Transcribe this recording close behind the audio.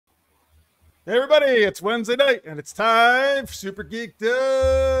Hey everybody, it's Wednesday night and it's time for Super Geeked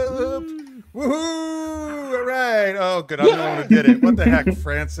Up. Woohoo! All right. Oh, good. I'm the one who did it. What the heck,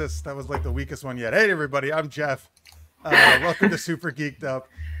 Francis? That was like the weakest one yet. Hey everybody, I'm Jeff. Welcome to Super Geeked Up.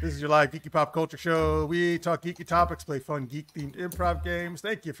 This is your live geeky pop culture show. We talk geeky topics, play fun geek-themed improv games.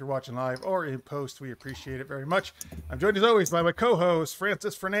 Thank you if you're watching live or in post. We appreciate it very much. I'm joined as always by my co-host,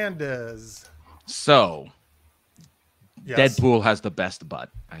 Francis Fernandez. So, Yes. Deadpool has the best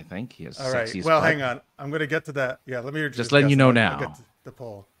butt, I think. He has All right. sexiest Well, butt. hang on. I'm going to get to that. Yeah, let me just letting you know now. Get to the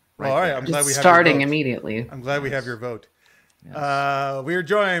poll. Right well, all right. there. I'm glad we have starting your vote. immediately. I'm glad we have your vote. Yes. We are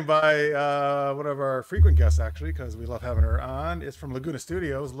joined by one of our frequent guests, actually, because we love having her on. It's from Laguna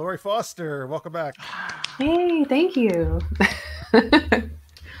Studios, Laurie Foster. Welcome back. Hey, thank you.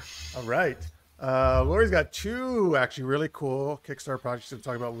 All right. Laurie's got two actually really cool Kickstarter projects to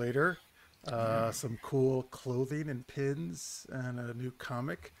talk about later. Some cool clothing and pins and a new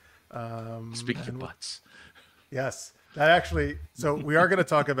comic. Speaking of butts. Yes, that actually. So we are going to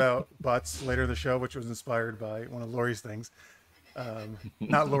talk about butts later in the show, which was inspired by one of Laurie's things.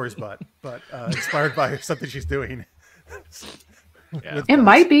 Not Laurie's butt, but inspired by something she's doing. Yeah. It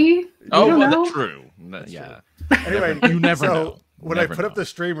might be. Oh, well, that's true. Yeah. Anyway, You never know. When I put up the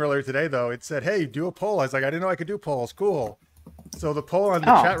stream earlier today, though, it said, "Hey, do a poll." I was like, I didn't know I could do polls. Cool. So the poll on the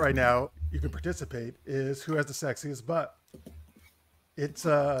chat right now, you can participate, is who has the sexiest butt. It's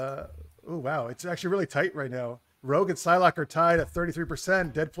oh wow, it's actually really tight right now. Rogue and Psylocke are tied at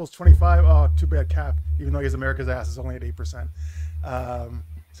 33%. Deadpool's 25%. Oh, too bad Cap, even though he has America's ass, is only at 8%.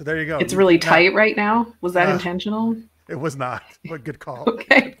 So there you go. It's really tight right now. Was that intentional? It was not. But good call.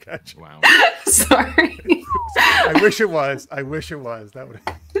 Okay. Good catch. Wow. Sorry. I wish it was. I wish it was. That would.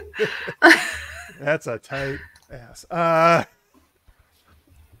 That's a tight ass.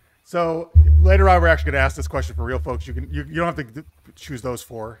 So later on, we're actually going to ask this question for real folks. You don't have to choose those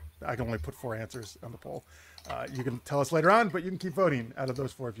four. I can only put 4 answers on the poll. You can tell us later on, but you can keep voting out of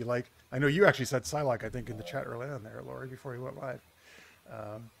those 4 if you like. I know you actually said Psylocke, I think, in the chat early on there, Laurie, before you went live.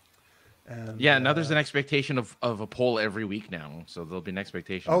 Now there's an expectation of a poll every week now, so there'll be an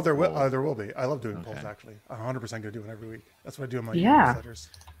expectation. Oh, there will be. I love doing polls, actually. I'm 100% going to do one every week. That's what I do in my newsletters.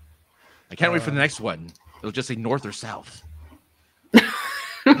 I can't wait for the next one. It'll just say north or south.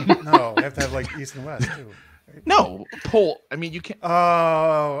 No, I have to have like east and west too. Right? No, poll. I mean, you can't.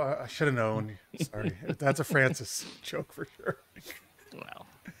 Oh, I should have known. Sorry. That's a Francis joke for sure. Well.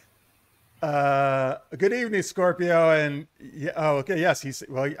 Good evening, Scorpio. And okay. Yes,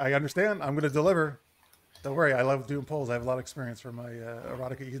 I understand. I'm going to deliver. Don't worry. I love doing polls. I have a lot of experience from my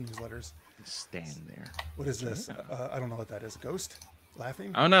erotica newsletters. Stand there. What is this? I don't know what that is. A ghost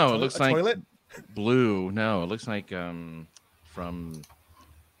laughing? Oh no, it looks like toilet? Blue. No, it looks like from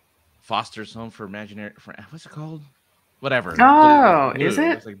Foster's Home for Imaginary. What's it called? Whatever. Oh, blue. is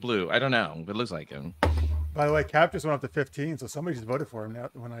it? It's like blue. I don't know, but it looks like him. By the way, Cap just went up to 15, so somebody just voted for him now.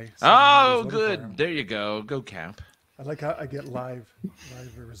 When I oh, good. There you go. Go Cap. I like how I get live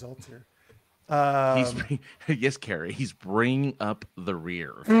results here. Yes, Carrie. He's bringing up the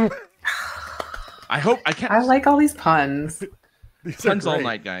rear. I hope I can't. I like all these puns. Puns all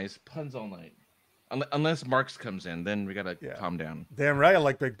night, guys. Puns all night. Unless Marks comes in, then we gotta calm down. Damn right, I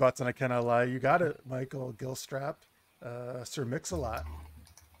like big butts, and I cannot lie. You got it, Michael Gilstrap, Sir Mix-a-Lot.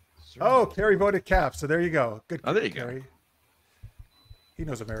 Oh, Carrie voted Cap, so there you go. Good. Oh, there you Carrie. go. He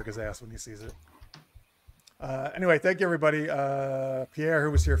knows America's ass when he sees it. Anyway, thank you everybody. Pierre,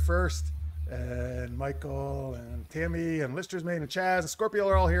 who was here first, and Michael, and Tammy, and Lister's Mate, and Chaz, and Scorpio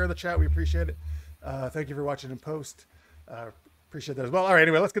are all here in the chat. We appreciate it. Thank you for watching in post. Appreciate that as well. All right,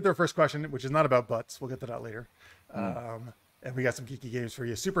 anyway, let's get to our first question, which is not about butts. We'll get to that later. And we got some geeky games for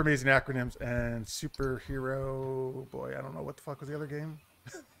you. Super amazing acronyms and superhero. Boy, I don't know what the fuck was the other game.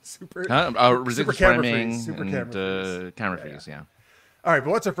 Super camera freeze. Super camera camera freeze. Yeah. All right,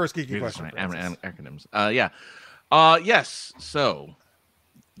 but what's our first geeky question? Acronyms. Yes. So,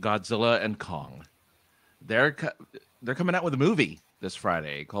 Godzilla and Kong. They're coming out with a movie this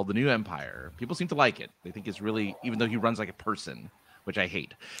Friday called The New Empire. People seem to like it. They think it's really, even though he runs like a person, which I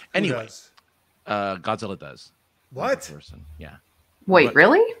hate. Anyway, Godzilla does. What? Person. Yeah. Wait,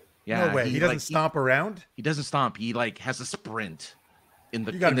 really? Yeah. No way. He doesn't stomp around? He doesn't stomp. He like has a sprint in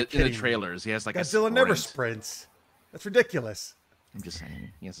the trailers. He has like Godzilla never sprints. That's ridiculous. I'm just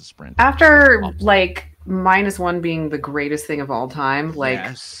saying. He has a sprint. After like -1 being the greatest thing of all time,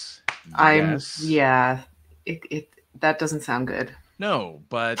 like that doesn't sound good. No,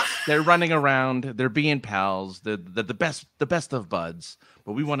 but they're running around. They're being pals. The best of buds.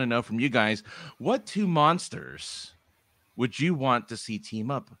 But we want to know from you guys, what 2 monsters would you want to see team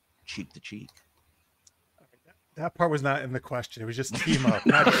up cheek to cheek? That part was not in the question. It was just team up,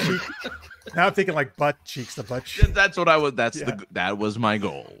 not cheek. Now I'm thinking like butt cheeks to butt cheeks. That's what I was. Yeah. That was my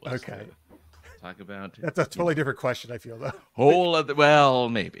goal. Okay. Talk about. That's a totally different question, I feel, though. Whole other. Well,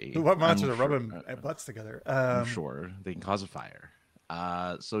 maybe. What monsters are sure, rubbing butts together? I'm sure they can cause a fire.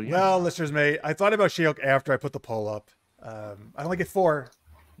 So yeah. Well, listeners, mate, I thought about She-Hulk after I put the poll up. I only get 4.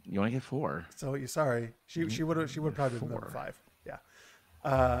 You want to get 4? So you sorry, she would probably been number 5. Yeah.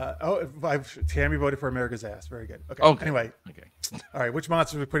 Tammy voted for America's Ass. Very good. Okay. Anyway. Okay. All right. Which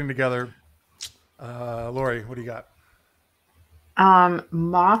monsters are we putting together? Laurie, what do you got?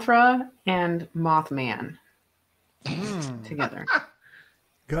 Mothra and Mothman together.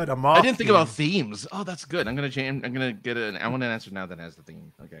 Good. A I didn't think about themes. Oh, that's good. I'm gonna change. I'm gonna get an. I want an answer now that has the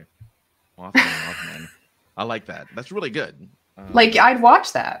theme. Okay. Mothman. I like that. That's really good. Like I'd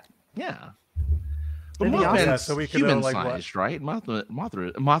watch that. Yeah. But That'd be Mothman's awesome. So we could human like sized, right?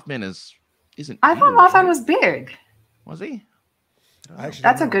 Mothman isn't. I thought huge. Mothman was big. Was he?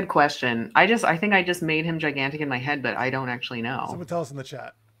 That's a good question. I think I just made him gigantic in my head, but I don't actually know. Someone tell us in the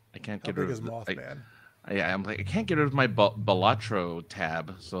chat. I can't How get big rid is of Mothman? I'm like I can't get rid of my Balatro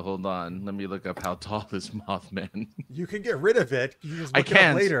tab. So hold on, let me look up how tall is Mothman. You can get rid of it. You just I look it up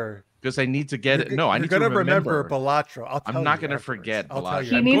can't later. Because I need to get it. No, I need to You're gonna remember remember. Balatro. I'm not gonna forget I'll tell Balatro. you.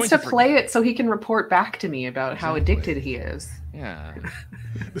 He I'm needs going to to play it so he can report back to me about how addicted he is. Yeah.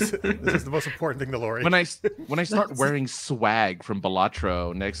 This is the most important thing to Laurie. When I start wearing swag from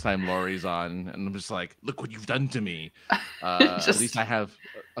Balatro next time Laurie's on, and I'm just like, look what you've done to me. At least I have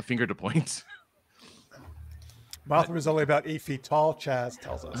a finger to point. Mothra is only about 8 feet tall. Chaz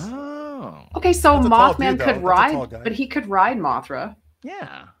tells us. Oh. Okay, so That's a tall Mothman dude, though. could That's a tall ride, guy. but he could ride Mothra.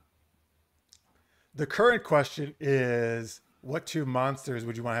 Yeah. The current question is, what 2 monsters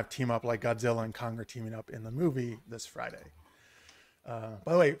would you want to have team up like Godzilla and Kong are teaming up in the movie this Friday? By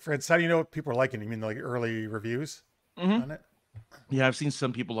the way, Fred, how do you know what people are liking? You mean like early reviews on it? Yeah, I've seen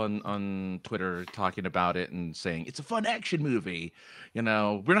some people on Twitter talking about it and saying it's a fun action movie. You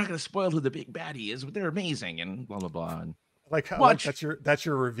know, we're not going to spoil who the big baddie is, but they're amazing and blah blah blah. And Like how Watch. that's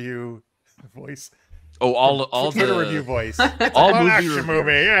your review voice. oh, all Twitter the review voice. all Fun movie action review-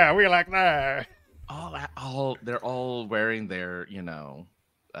 movie. Yeah, we like that. all they're all wearing their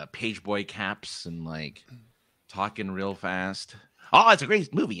page boy caps and like talking real fast. Oh, it's a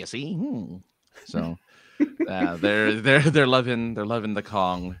great movie, you see. So they're loving the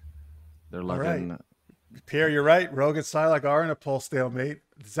Kong. They're loving. right. Pierre, you're right. Rogue and Psylocke are in a poll stalemate.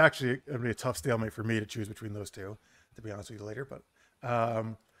 It's actually going to be a tough stalemate for me to choose between those 2, to be honest with you later. But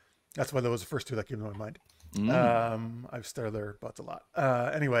that's why those were the first 2 that came to my mind. I've started their butts a lot.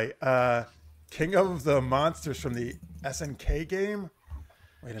 Anyway, King of the Monsters from the SNK game.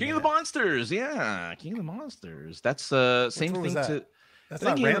 Wait a King of the minute. Monsters, yeah, King of the Monsters. That's same one was thing that? to. That's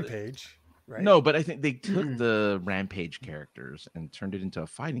I think not King of Rampage, right? No, but I think they took the Rampage characters and turned it into a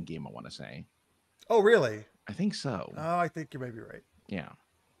fighting game. I want to say. Oh, really? I think so. Oh, I think you may be right. Yeah.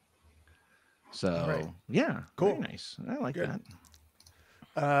 So right. yeah, Cool. very nice. I like Good.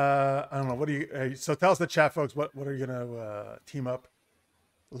 that. I don't know. What do you? So tell us in the chat, folks. What are you gonna team up?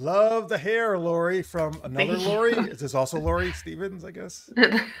 Love the hair, Laurie from another Laurie. Is this also Laurie Stevens? I guess.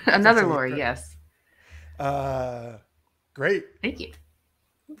 Another That's Lori, correct. yes. Great. Thank you.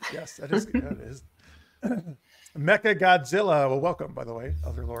 Yes, that is. That is. Mecha Godzilla. Well, welcome, by the way,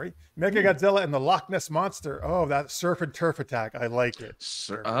 other Laurie. Mecha Godzilla and the Loch Ness Monster. Oh, that surf and turf attack. I like it.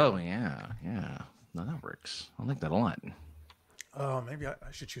 Oh yeah. No, that works. I like that a lot. Oh, maybe I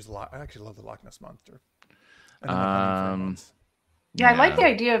should choose I actually love the Loch Ness Monster. I know my buddy friend wants. Yeah, I like the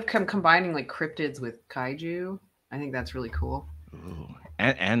idea of combining like cryptids with kaiju. I think that's really cool. Ooh.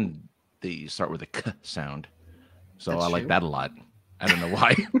 And they start with a k sound, so That's I like true. that a lot. I don't know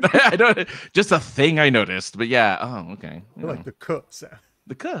why. I don't. Just a thing I noticed, but yeah. Oh, okay. I like the cook sound.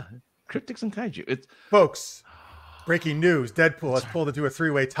 The k cryptics and kaiju. It's Folks, breaking news. Deadpool has pulled into a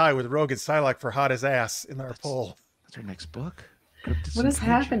 3-way tie with Rogue and Psylocke for hot as ass in our poll. that's our next book. Cryptids What and is kaiju.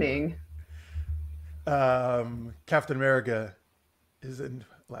 happening? Captain America is in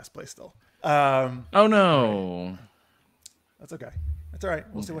last place still. Oh no. That's okay. That's all right.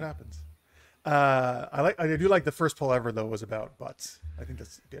 We'll see what happens. I do like the first poll ever though was about butts. I think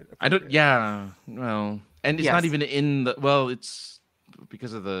that's good. I don't. Yeah. Well, and it's not Yes. even in the. Well, it's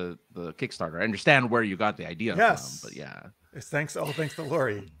because of the Kickstarter. I understand where you got the idea Yes. from, but yeah. It's thanks to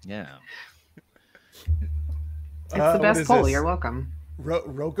Laurie. Yeah. It's the what best is poll. this? You're welcome.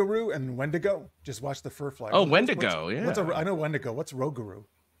 Rogaroo and Wendigo. Just watch the fur fly. Oh, What's- Wendigo. What's Yeah. I know Wendigo. What's Rogaroo?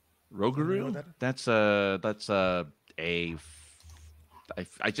 You know Rogaroo. what that is?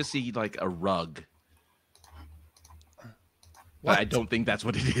 I just see like a rug. But I What? don't think that's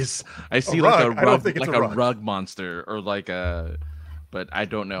what it is. I see rug? like a I don't rug, think it's like a a rug. rug monster, or like a but I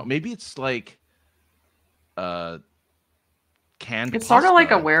don't know. Maybe it's like canned. It's sort of like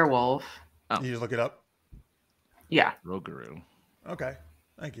a pasta. werewolf. Oh. You just look it up. Yeah. Rogaru. Okay,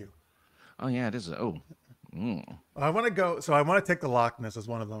 thank you. Oh yeah, it is. I want to go. So I want to take the Loch Ness as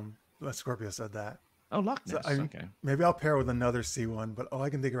one of them. Scorpio said that. Oh, Loch So Ness. Okay. maybe I'll pair with another sea one, but all I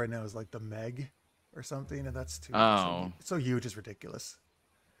can think of right now is like the Meg or something, and that's too so huge, it's ridiculous.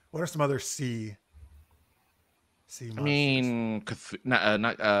 What are some other sea monsters? I mean,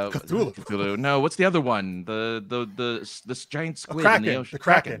 not Cthulhu. Cthulhu. No, what's the other one? This giant squid in the ocean. The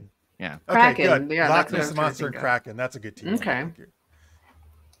Kraken. Yeah. Okay, Kraken. good. Yeah, Loch that's what I Ness was trying to monster and think of. Kraken. That's a good team. Okay. Thank you.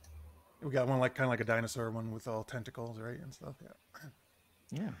 We got one like kind of like a dinosaur one with all tentacles, right, and stuff. Yeah.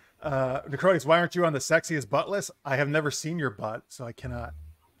 Yeah. Necrotics, why aren't you on the sexiest butt list? I have never seen your butt, so I cannot.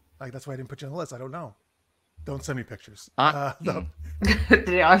 Like that's why I didn't put you on the list. I don't know. Don't send me pictures. Yeah,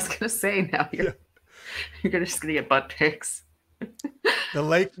 I was gonna say now you're just gonna get butt pics. The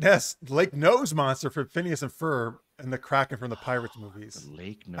Lake Nose monster from Phineas and Ferb and the Kraken from the Pirates movies.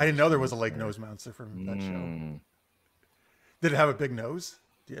 Lake I didn't know there was a Lake Nose monster from that show. Did it have a big nose?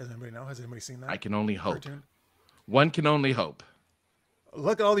 Does anybody know? Has anybody seen that? I can only hope. Cartoon? One can only hope.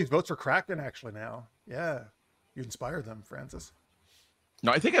 Look at all these votes for Kraken actually now. Yeah. You inspired them, Francis.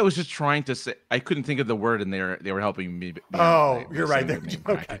 No, I think I was just trying to say I couldn't think of the word, and they were helping me. You're right.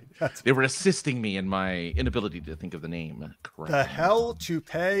 Okay. They were assisting me in my inability to think of the name. Correct. The Hell to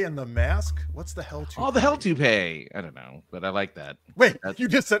Pay and the Mask. What's the Hell to? Oh, the Hell to Pay. I don't know, but I like that. Wait, you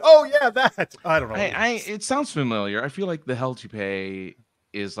just said, "Oh yeah, that." I don't know. It sounds familiar. I feel like the Hell to Pay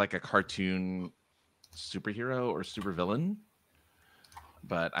is like a cartoon superhero or supervillain,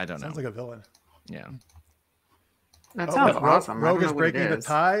 but I don't know. Sounds like a villain. Yeah. That sounds awesome. Rogue is breaking the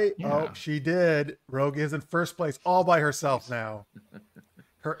tie. Yeah. Oh, she did. Rogue is in first place all by herself now.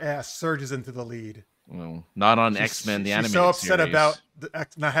 Her ass surges into the lead. Well, not on X-Men, the animated She's so upset series. about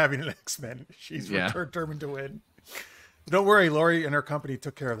not having an X-Men. She's determined to win. Don't worry, Laurie and her company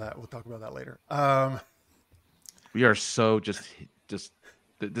took care of that. We'll talk about that later. We are so just this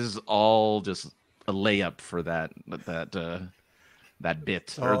is all just a layup for that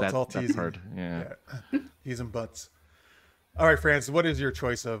bit or that part. Yeah. Teasing butts. All right, Francis, what is your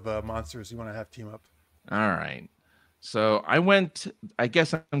choice of monsters you want to have team up? All right. So I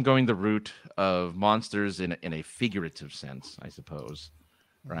guess I'm going the route of monsters in a figurative sense, I suppose.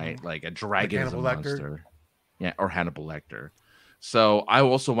 Right? Like a dragon is a monster. Yeah, or Hannibal Lecter. So I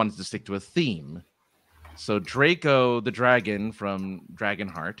also wanted to stick to a theme. So Draco the dragon from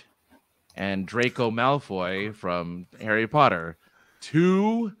Dragonheart and Draco Malfoy from Harry Potter.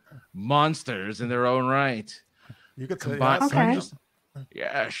 Two monsters in their own right. You could combine. Okay.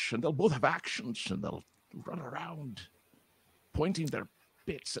 Yes, and they'll both have actions, and they'll run around, pointing their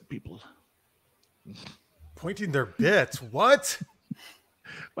bits at people. Pointing their bits? What?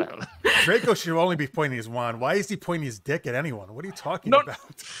 Well, Draco should only be pointing his wand. Why is he pointing his dick at anyone? What are you talking about?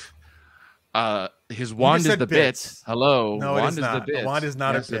 His wand is the bit. Hello. No, wand it is not. The bit. A wand is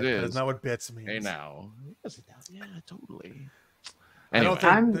not yes, a bit. It is. That is not what bits means. Hey, now. Yes, it does. Yeah, totally. Anyway.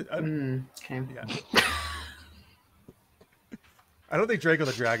 Okay. Yeah. I don't think Draco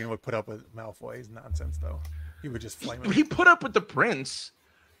the Dragon would put up with Malfoy's nonsense, though. He would just flame him. He put up with the prince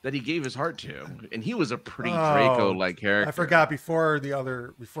that he gave his heart to, and he was a pretty Draco-like character. I forgot before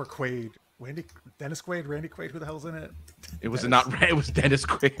Quaid. Dennis Quaid, Randy Quaid, who the hell's in it? It was not. It was Dennis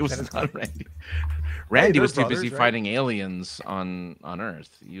Quaid. It was not Randy. Randy was too busy fighting aliens on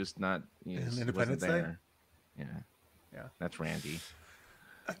Earth. He was not. He wasn't there. Yeah. That's Randy.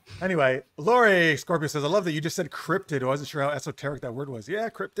 Anyway, Laurie Scorpio says, "I love that you just said cryptid. I wasn't sure how esoteric that word was. Yeah,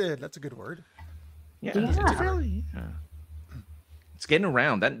 cryptid. That's a good word. Yeah. It's really. Yeah. It's getting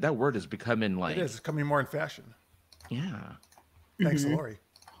around. That word is becoming like. It is. It's coming more in fashion. Yeah. Thanks, Laurie.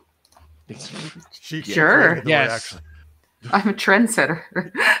 Sure. Yes. Word, I'm a trendsetter.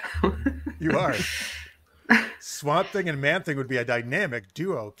 You are. Swamp Thing and Man Thing would be a dynamic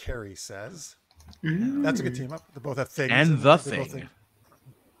duo, Carrie says. That's a good team up. They both have things. And the Thing.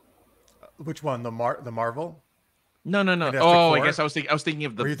 Which one? The Marvel? No. Oh, I guess I was thinking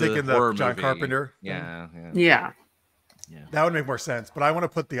of the. Were you thinking the John Carpenter? Yeah. That would make more sense. But I want to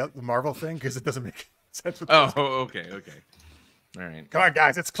put the Marvel thing because it doesn't make sense. With okay. All right. Come on,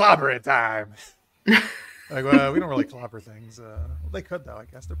 guys! It's clobbering time. Like, well, we don't really clobber things. They could though. I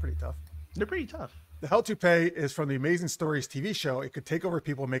guess they're pretty tough. They're pretty tough. The Hell to Pay is from the Amazing Stories TV show. It could take over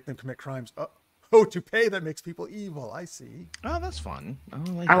people and make them commit crimes. Oh, to pay that makes people evil. I see. Oh, that's fun.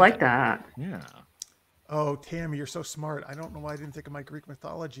 I like that. Yeah. Oh, Tammy, you're so smart. I don't know why I didn't think of my Greek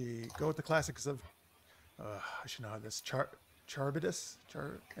mythology. Go with the classics of. I should know this. Charybdis.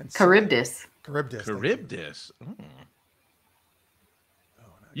 Charybdis. Charybdis. Charybdis.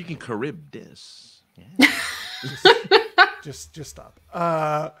 You can Carib this. Yeah. Just stop.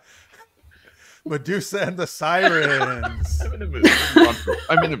 Medusa and the Sirens. I'm in a mood.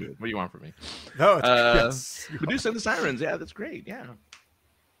 What do you want from me? No, it's yes. Medusa and the Sirens. Yeah, that's great. Yeah.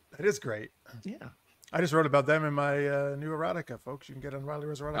 That is great. Yeah. I just wrote about them in my new erotica, folks. You can get on Riley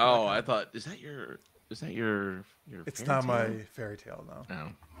Rose Erotica. Oh, I thought, is that your It's not my fairy tale, no. No.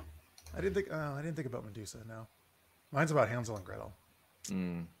 I didn't think about Medusa, no. Mine's about Hansel and Gretel.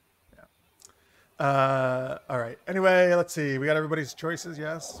 Mm. All right. Anyway, let's see. We got everybody's choices.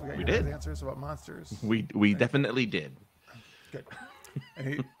 Yes, We did. answers about monsters. We definitely did. Good.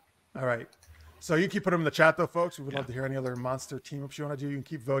 All right. So you keep putting them in the chat, though, folks. We would love to hear any other monster team ups you want to do. You can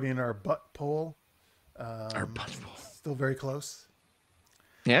keep voting in our butt poll. Our butt poll. Still very close.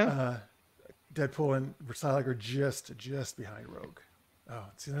 Yeah. Deadpool and Versailles are just behind Rogue. Oh,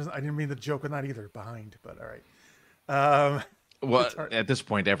 see, I didn't mean the joke with that either. Behind, but all right. Well, at this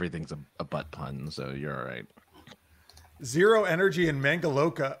point, everything's a butt pun, so you're all right. Zero Energy and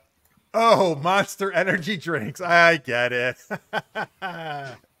Mangaloka. Oh, Monster Energy drinks. I get it.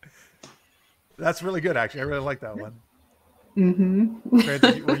 That's really good, actually. I really like that one. Mm-hmm.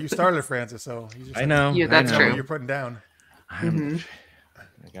 Francis, well, you started, Francis, so you just I know. Yeah, that's I know true. what you're putting down. I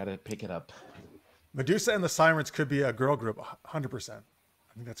gotta pick it up. Medusa and the Sirens could be a girl group, 100%. I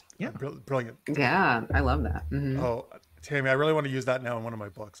think that's brilliant. Yeah, I love that. Mm-hmm. Oh, Tammy, I really want to use that now in one of my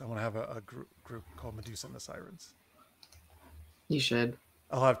books. I want to have a group called Medusa and the Sirens. You should.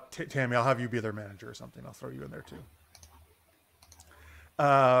 I'll have Tammy. I'll have you be their manager or something. I'll throw you in there too.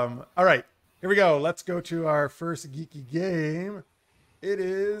 All right, here we go. Let's go to our first geeky game. It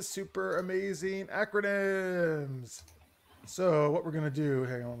is super amazing acronyms. So what we're gonna do?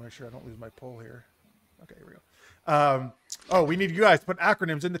 Hang on, make sure I don't lose my poll here. Okay, here we go. Oh, we need you guys to put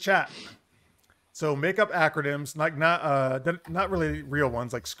acronyms in the chat. So make up acronyms, like not really real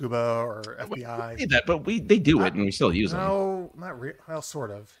ones like scuba or FBI. We did that, but they do it and we still use them. No, not real. Well,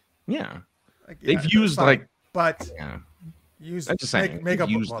 sort of. Yeah, Like, they've used but use I'm just saying, make up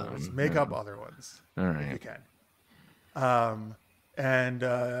used others. them. Make Yeah. up other ones. All If you right. can.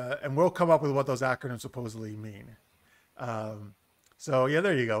 And we'll come up with what those acronyms supposedly mean. So yeah,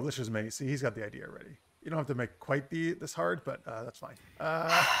 there you go. Let's just make. See, he's got the idea already. You don't have to make quite this hard, but that's fine.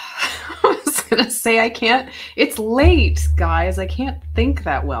 I was gonna say I can't. It's late, guys. I can't think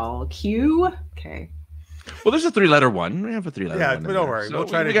that well. Q. Okay. Well, there's a 3-letter one. We have a 3-letter Yeah, one. but don't worry. So we'll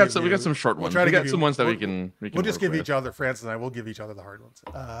try to. we got some short ones. Try to We got give some you- ones that we'll- we can. We'll just give work each other, Francis and I. We'll give each other the hard ones.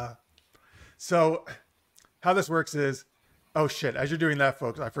 So how this works is, oh shit! As you're doing that,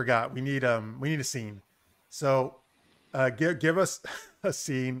 folks, I forgot. We need a scene. So give us a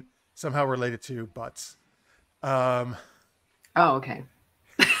scene somehow related to butts. Oh, okay.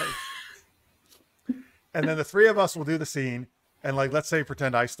 And then the three of us will do the scene. And like, let's say,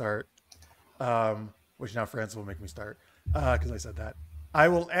 pretend I start, which now Francis will make me start because I said that. I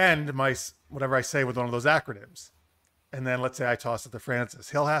will end my whatever I say with one of those acronyms. And then let's say I toss it to Francis.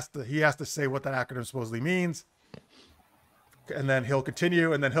 He has to say what that acronym supposedly means. And then he'll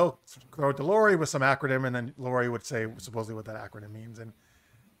continue, and then he'll throw it to Laurie with some acronym, and then Laurie would say supposedly what that acronym means, and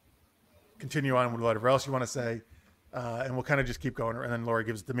continue on with whatever else you want to say. And we'll kind of just keep going, and then Laurie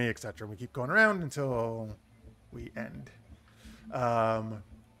gives it to me, etc. And we keep going around until we end.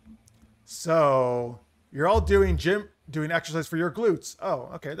 So you're all doing exercise for your glutes. Oh,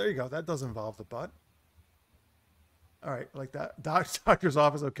 okay, there you go. That does involve the butt. All right, like that. Doctor's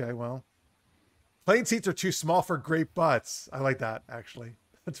office. Okay, well, plane seats are too small for great butts. I like that, actually.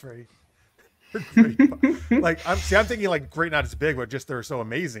 That's very great. Like I'm thinking like great, not as big, but just they're so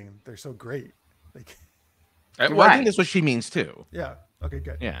amazing. They're so great. Like, Well, I think that's what she means too. yeah. Okay,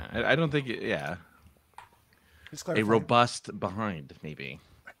 good. Yeah, I don't think. Yeah, Just a clarifying. robust behind, maybe.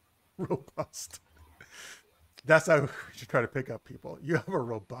 Robust. That's how we should try to pick up people. You have a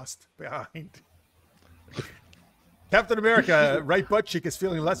robust behind. Captain America, right butt cheek is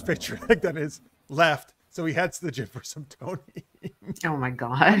feeling less patriotic than his left, so he heads to the gym for some toning. Oh my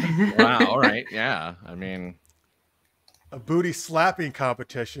god. Wow. All right. Yeah. I mean, A booty slapping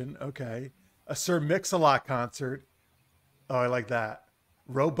competition. Okay. A Sir Mix-a-Lot concert. Oh, I like that.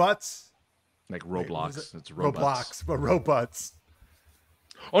 Robots. like Wait, what is Roblox. it? It's robots. Roblox, but robots.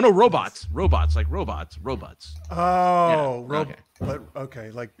 Oh no, robots. Like robots. Oh, Yeah, okay. But okay,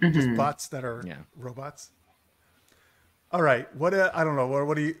 like just bots that are Yeah. robots. All right. I don't know.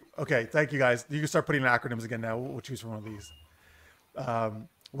 What do you? Okay. Thank you guys. You can start putting in acronyms again now. We'll choose from one of these.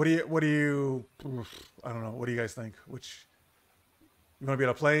 What do you? I don't know. What do you guys think? Which you want to be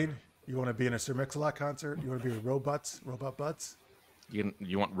on a plane? You want to be in a Sir Mix-a-Lot concert? You want to be with robot butts? You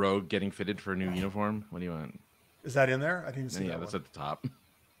want Rogue getting fitted for a new uniform? What do you want? Is that in there? I didn't even see Yeah, that that's one. at the top.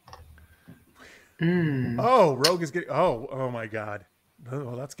 Oh, Rogue is getting. Oh my God.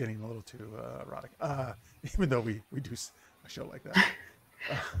 Well, that's getting a little too erotic. Even though we do a show like that.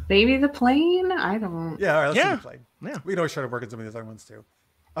 Maybe the plane? I don't. Yeah, all right, let's do the plane. Yeah. We'd always try to work in some of these other ones too.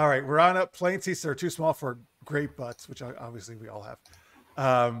 All right, we're on up. Plane seats that are too small for great butts, which obviously we all have.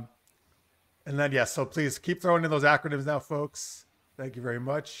 And then, yes, so please keep throwing in those acronyms now, folks. Thank you very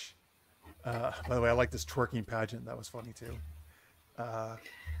much. By the way, I like this twerking pageant. That was funny too.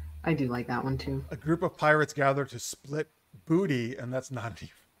 I do like that one too. A group of pirates gather to split booty, and that's not even.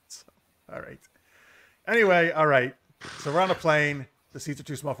 So, all right. Anyway, all right. So we're on a plane. The seats are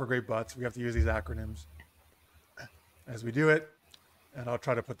too small for great butts. We have to use these acronyms as we do it. And I'll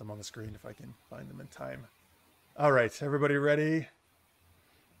try to put them on the screen if I can find them in time. All right. Everybody ready?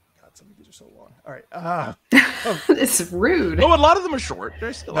 God, some of these are so long. All right. It's rude. Oh, a lot of them are short.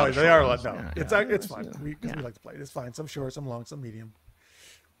 There's still No, they are a lot. No, Yeah, it's fine. We like to play. It's fine. Some short, some long, some medium.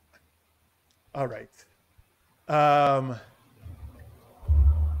 All right. Are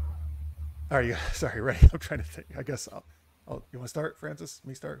you sorry, ready? I'm trying to think. I guess you want to start, Francis?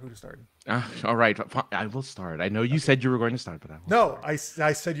 Me start? Who to start? All right, I will start. I know you said you were going to start, but I will. No, I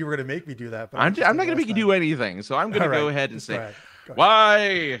said you were going to make me do that. But I'm not going to make you do anything. So I'm going to go ahead and say, Go ahead.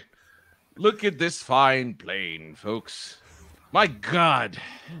 why? Look at this fine plane, folks. My God.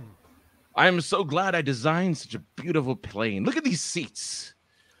 I am so glad I designed such a beautiful plane. Look at these seats.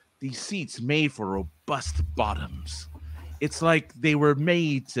 These seats made for robust bottoms. It's like they were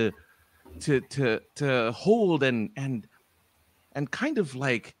made to hold and kind of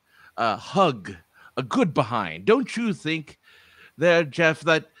like hug a good behind. Don't you think there, Jeff,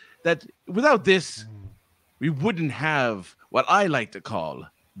 that without this, we wouldn't have what I like to call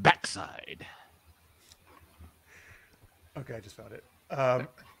backside? Okay, I just found it.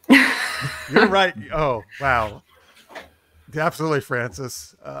 You're right. Oh, wow. Absolutely,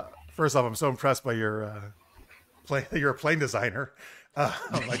 Francis. First off, I'm so impressed by your plane. You're a plane designer.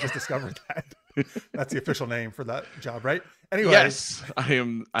 I just discovered that. That's the official name for that job, right? Anyway, yes, I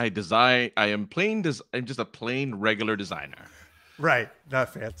am. I'm just a plain regular designer. Right,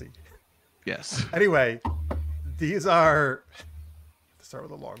 not fancy. Yes. Anyway, these are. Let's start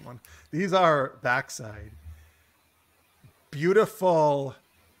with a long one. These are backside. Beautiful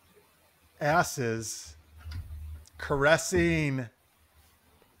asses caressing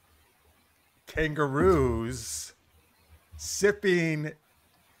kangaroos, sipping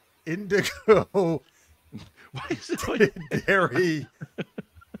indigo Why is it dairy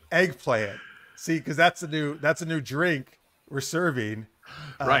eggplant. See, because that's a new drink we're serving.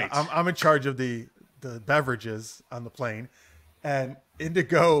 Right. I'm in charge of the beverages on the plane, and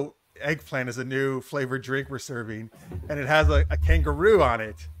indigo eggplant is a new flavored drink we're serving, and it has a kangaroo on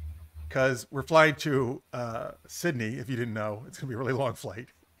it because we're flying to Sydney. If you didn't know, it's gonna be a really long flight.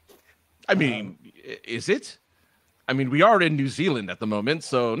 I mean, is it? I mean, we are in New Zealand at the moment,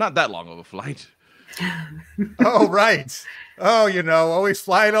 so not that long of a flight. Oh, right. Oh, always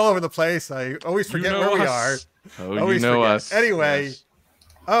flying all over the place. I always forget where we are. Oh, always you know forget. us. Anyway. Yes.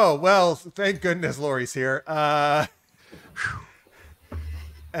 Oh, well, thank goodness Laurie's here. And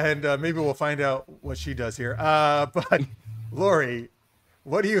maybe we'll find out what she does here. But Laurie,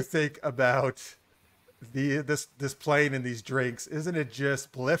 what do you think about this plane and these drinks? Isn't it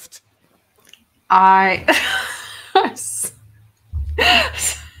just bliffed?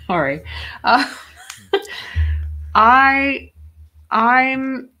 Sorry.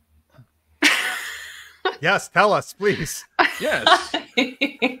 I'm Yes, tell us, please. Yes.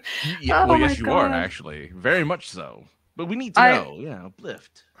 Yeah, Oh well, my yes, you are God. actually very much so. But we need to know. Yeah,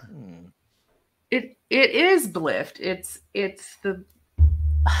 bliffed. It is bliffed. It's the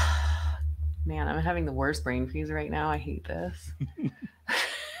man, I'm having the worst brain freeze right now. I hate this.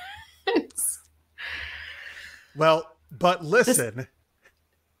 Well, but listen.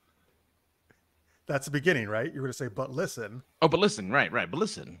 That's the beginning, right? You're going to say, but listen. Oh, but listen, right. But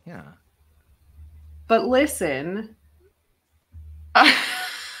listen, yeah. But listen, I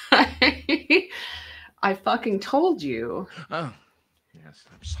fucking told you. Oh, yes.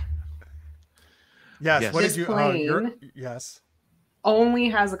 I'm sorry. Yes. Yes. What This did you? plane- Yes. Only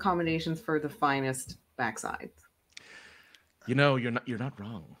has accommodations for the finest backsides. You're not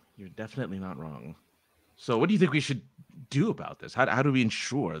wrong. You're definitely not wrong. So, what do you think we should do about this? How do we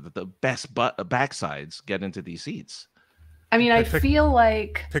ensure that the best backsides get into these seats? I mean, I Pick- feel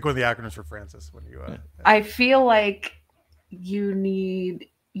like Pick one of the acronyms for Francis when you. I feel like you need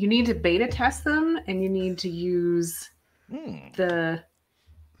to beta test them, and you need to use the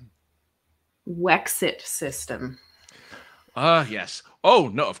Wexit system. Yes.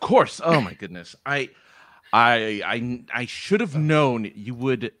 Oh no, of course. Oh my goodness. I should have known you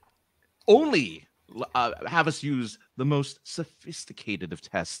would only have us use the most sophisticated of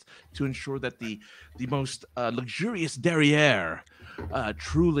tests to ensure that the most luxurious derriere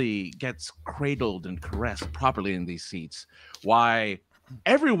truly gets cradled and caressed properly in these seats. Why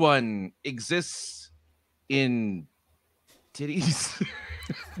everyone exists in titties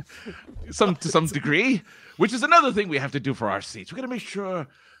to some degree, which is another thing we have to do for our seats. We got to make sure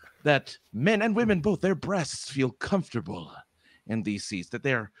that men and women both, their breasts feel comfortable in these seats, that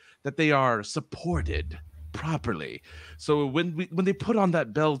they are supported properly. So when they put on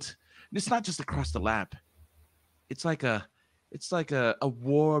that belt, it's not just across the lap. It's like a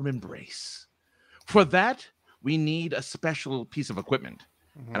warm embrace. For that, we need a special piece of equipment.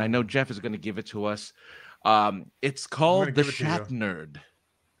 Mm-hmm. And I know Jeff is going to give it to us. It's called the Shatnerd.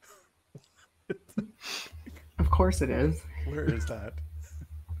 Of course it is. Where is that?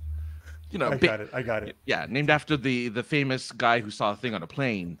 You know, I got it. Yeah, named after the famous guy who saw a thing on a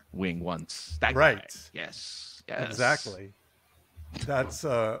plane wing once. That right. Guy. Yes. Exactly. That's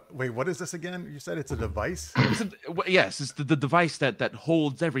wait, what is this again? You said it's a device? It's the device that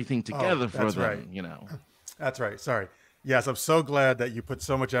holds everything together for them, right. You know. That's right. Sorry. Yes, I'm so glad that you put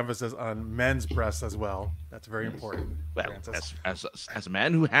so much emphasis on men's breasts as well. That's very important. Well, as a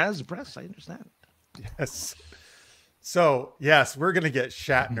man who has breasts, I understand. Yes. So, yes, we're going to get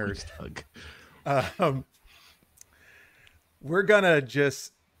Shatnered. We're going to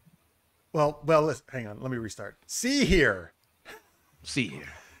just, well, hang on. Let me restart. See here.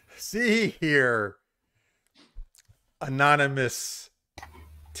 Anonymous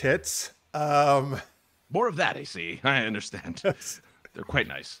tits. More of that, I see. I understand. They're quite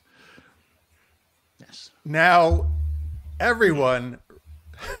nice. Yes. Now, everyone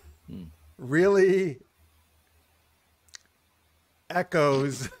really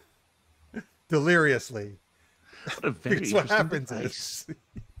echoes deliriously. What a very interesting happens device.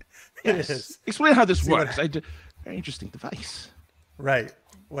 Is. Explain how this works. Very interesting device. Right.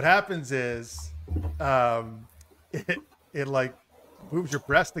 What happens is it like moves your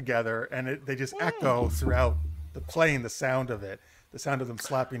breasts together, and they just echo throughout the plane, the sound of them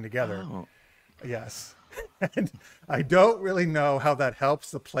slapping together. Oh. Yes. And I don't really know how that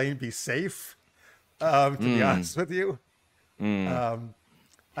helps the plane be safe, to be honest with you.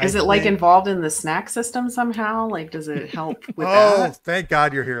 Is it like involved in the snack system somehow? Like, does it help with that? Oh, thank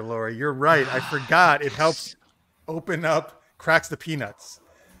God you're here, Laurie. You're right. I forgot. It helps cracks the peanuts,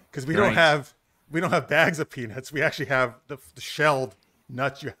 because we don't have bags of peanuts. We actually have the shelled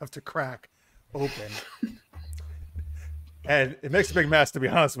nuts you have to crack open. And it makes a big mess, to be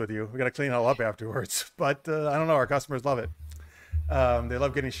honest with you. We got to clean it all up afterwards. But I don't know. Our customers love it. They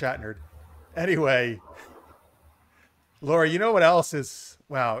love getting Shatnered. Anyway, Laurie, you know what else is?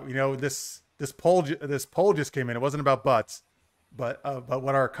 Wow. You know, this poll just came in. It wasn't about butts, but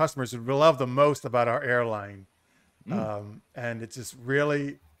what our customers love the most about our airline. And it's just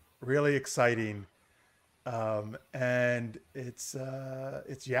really, really exciting. And it's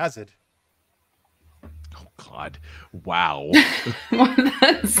Yazid. Oh God! Wow.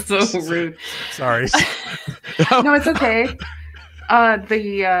 That's so rude. Sorry. No, it's okay.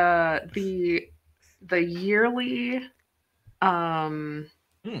 The yearly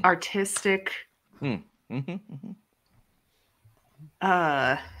artistic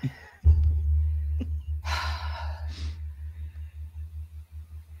I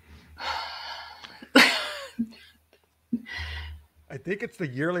think it's the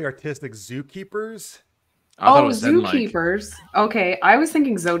yearly artistic zookeepers. Oh, zookeepers. Okay, I was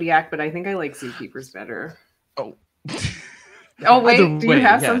thinking Zodiac, but I think I like zookeepers better. Oh. Oh wait, do you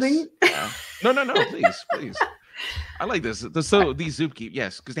have something? No, please. I like this. These zookeepers,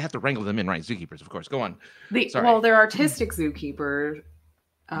 yes, because they have to wrangle them in, right? Zookeepers, of course. Go on. Well, they're artistic zookeeper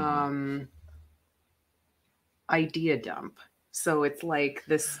idea dump. So it's like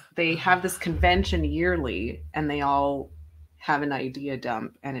this. They have this convention yearly, and they all have an idea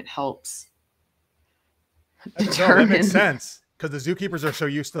dump, and it helps. No, that makes sense, because the zookeepers are so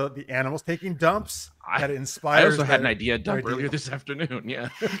used to the animals taking dumps that it inspires. I also had an idea dump earlier this afternoon. Yeah.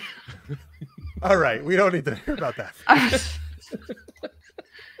 All right, we don't need to hear about that.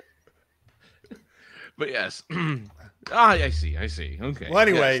 But yes, I see. Okay. Well,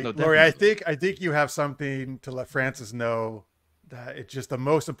 anyway, yes, Laurie, I think you have something to let Francis know, that it's just the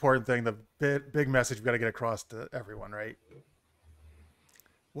most important thing, the big message we got to get across to everyone, right?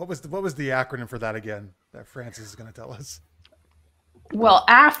 What was the acronym for that again, that Francis is going to tell us? Well,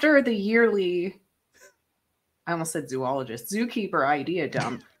 after the yearly, I almost said zookeeper idea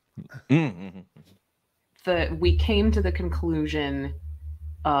dump, we came to the conclusion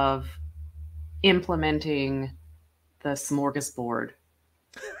of implementing the smorgasbord.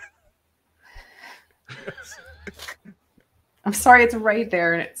 I'm sorry, it's right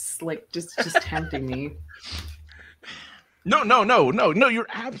there, and it's like just tempting me. No. You're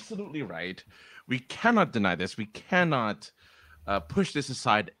absolutely right. We cannot deny this. We cannot push this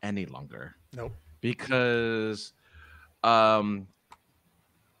aside any longer. Nope. Because,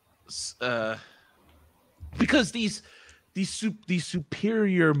 because these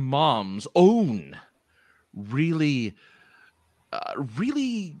superior moms own really,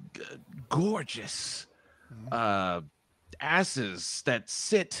 really gorgeous asses that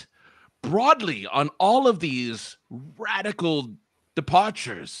sit broadly on all of these radical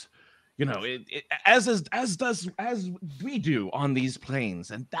departures, as we do on these planes.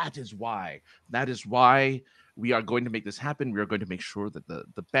 And that is why we are going to make this happen. We are going to make sure that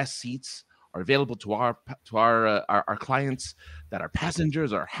the best seats are available to our clients, that our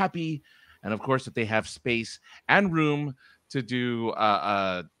passengers are happy, and of course that they have space and room to do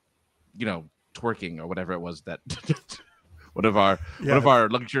twerking or whatever it was that one of our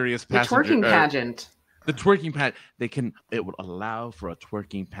luxurious the twerking pageant. The twerking pageant. It will allow for a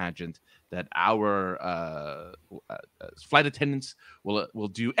twerking pageant that our flight attendants will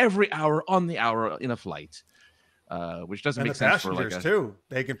do every hour on the hour in a flight, which doesn't make sense for passengers too.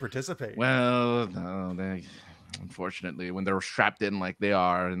 They can participate. Well, no, unfortunately, when they're strapped in like they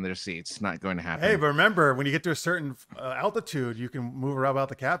are in their seats, it's not going to happen. Hey, but remember, when you get to a certain altitude, you can move around about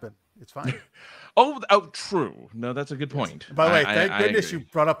the cabin. It's fine. Oh, true. No, that's a good point. By the way, thank goodness you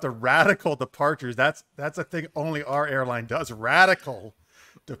brought up the radical departures. That's a thing only our airline does. Radical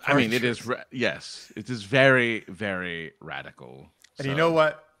departures. I mean, it is. Yes, it is very, very radical. And you know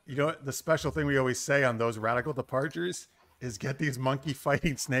what? The special thing we always say on those radical departures is get these monkey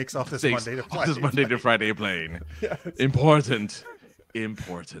fighting snakes off this Monday to Friday plane. Yes. Important.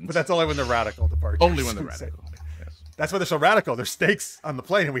 But that's only when they're radical departures. Only when they're radical. Yes. That's why they're so radical. There's snakes on the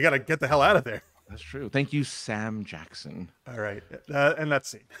plane, and we got to get the hell out of there. That's true. Thank you, Sam Jackson. All right. And that's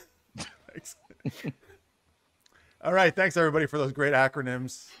scene. Thanks. All right. Thanks, everybody, for those great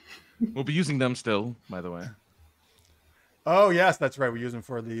acronyms. We'll be using them still, by the way. Oh, yes. That's right. We use them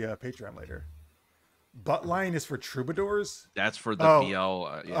for the Patreon later. Buttline is for troubadours? That's for the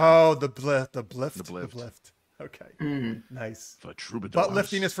BL. Yeah. Oh, the blift. The blift. Okay. Nice. For troubadours. Butt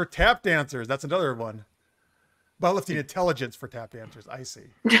lifting is for tap dancers. That's another one. Butt lifting intelligence for tap dancers. I see.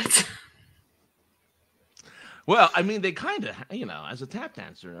 Well, I mean, they kind of, as a tap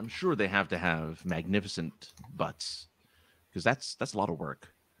dancer, I'm sure they have to have magnificent butts, because that's a lot of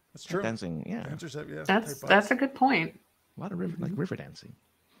work. That's true. Dancing, yeah. Dancers have, yeah. That's a good point. A lot of river dancing.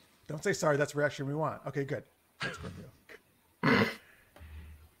 Don't say sorry. That's the reaction we want. Okay, good. That's good.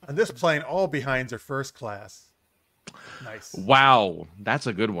 On this plane, all behinds are first class. Nice. Wow, that's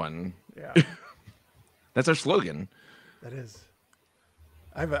a good one. Yeah. That's our slogan. That is.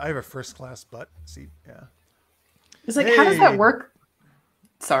 I have a first class butt seat. Yeah. It's like, how does that work?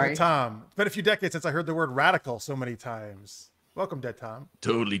 Sorry. Hey, Tom. It's been a few decades since I heard the word radical so many times. Welcome, Dead Tom.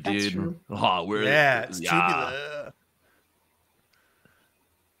 Totally did. Oh, it's tubular.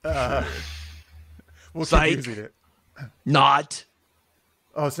 We'll keep using it. Not.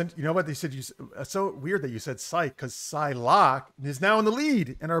 Oh, since you know what they said, so weird that you said psych, because Psylocke is now in the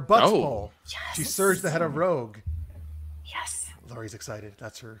lead in our butts poll. Yes. She surged ahead of Rogue. Yes. Laurie's excited.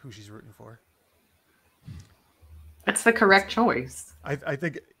 That's who she's rooting for. That's the correct choice. I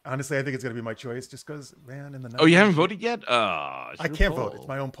think, honestly, it's going to be my choice just because, man, in the 90s. Oh, you haven't voted yet? I can't vote. It's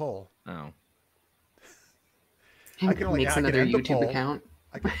my own poll. Oh. I can only Makes another YouTube account.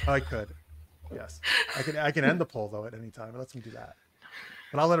 I could. Yes. I can end the poll, though, at any time. It lets me do that.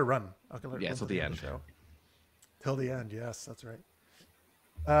 But I'll let it run. Till the end. Till the end. Yes, that's right.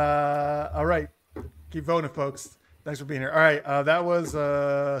 All right. Keep voting, folks. Thanks for being here. All right. That was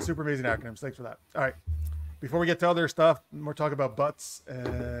super amazing acronyms. Thanks for that. All right. Before we get to other stuff, more talk about butts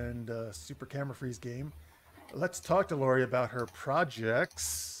and super camera freeze game. Let's talk to Laurie about her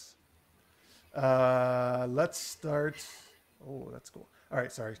projects. Let's start. Oh, that's cool. All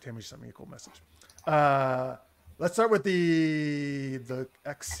right. Sorry. Tammy sent me a cool message. Let's start with the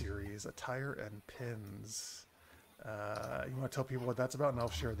X series, Attire and Pins. You want to tell people what that's about, and I'll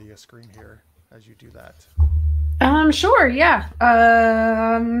share the screen here as you do that. Sure. Yeah.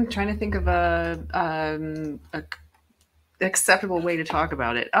 I'm trying to think of a acceptable way to talk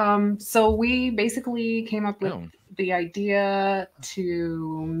about it. So we basically came up with the idea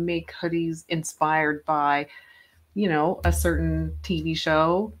to make hoodies inspired by, a certain TV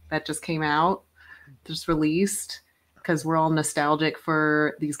show that just came out, just released, because we're all nostalgic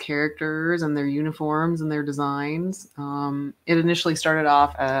for these characters and their uniforms and their designs. It initially started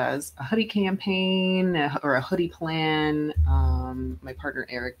off as a hoodie campaign or a hoodie plan. My partner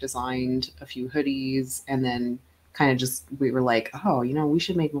Eric designed a few hoodies, and then kind of just we were like, oh, you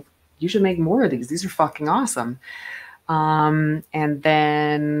should make more of these. These are fucking awesome. And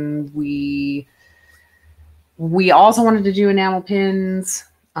then we also wanted to do enamel pins.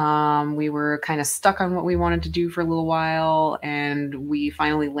 We were kind of stuck on what we wanted to do for a little while, and we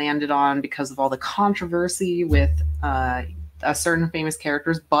finally landed on, because of all the controversy with a certain famous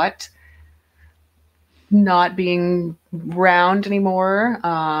character's butt not being round anymore.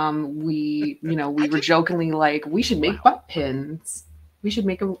 We were jokingly like, we should make butt pins. We should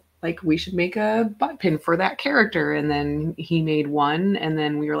make a butt pin for that character. And then he made one, and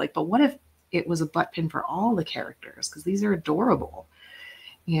then we were like, but what if it was a butt pin for all the characters? Because these are adorable.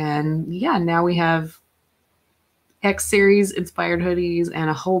 And yeah, now we have X series inspired hoodies and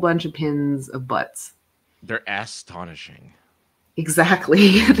a whole bunch of pins of butts. They're astonishing.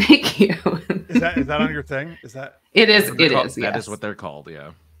 Exactly. Thank you. Is that on your thing? Is that? It is. It is. That Yes. is what they're called.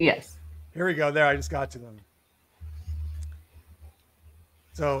 Yeah. Yes. Here we go. There, I just got to them.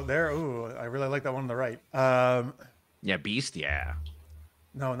 So there. Ooh, I really like that one on the right. Yeah, Beast. Yeah.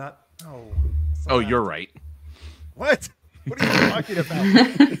 No, not. No. Oh, you're right. What? What are you talking about?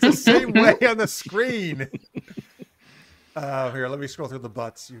 It's the same way on the screen. Here, let me scroll through the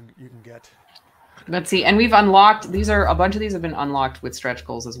butts you can get. Let's see. And we've unlocked, a bunch of these have been unlocked with stretch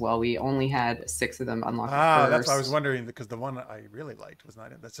goals as well. We only had 6 of them unlocked. That's what I was wondering, because the one I really liked was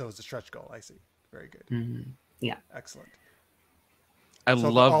not in that. So it was a stretch goal. I see. Very good. Mm-hmm. Yeah. Excellent. I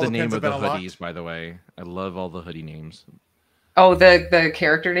love the name pins of the have been hoodies, unlocked? by the way. I love all the hoodie names. Oh, the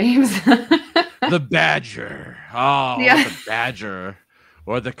character names? The Badger. Oh, Yeah. the Badger.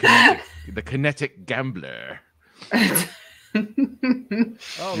 Or the kinetic gambler.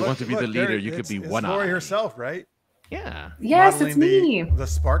 Oh, You want to be the leader, you could be it's one Laurie eye. herself, right? Yeah. Yes, Modeling it's me. The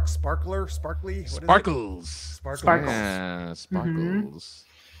sparkly. What is it? Sparkles. Sparkles. Yeah, sparkles.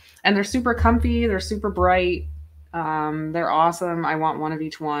 And they're super comfy. They're super bright. They're awesome. I want one of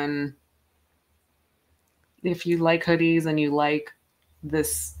each one. If you like hoodies and you like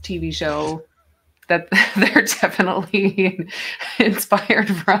this TV show, that they're definitely inspired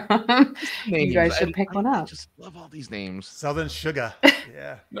from, you guys should pick one up. I just love all these names. Southern Sugar.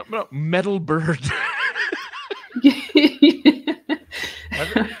 Yeah. No, Metal Bird.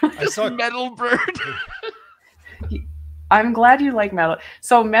 I saw Metal Bird. I'm glad you like metal.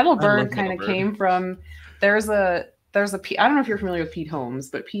 So Metal Bird love kind Metal of Bird. came from, there's a I don't know if you're familiar with Pete Holmes,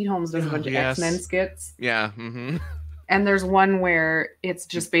 but Pete Holmes does a bunch of Yes. X-Men skits. Yeah. Mm-hmm. And there's one where it's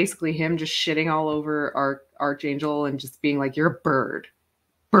just basically him just shitting all over Archangel and just being like, you're a bird.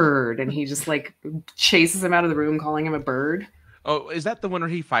 And he just like chases him out of the room, calling him a bird. Oh, is that the one where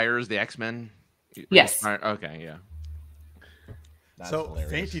he fires the X-Men? Yes. Okay, yeah. That's so hilarious.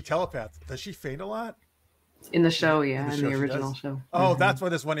 Fainty telepath. Does she faint a lot? In the show, yeah, the in show the she original does? show. Oh, Mhm. that's why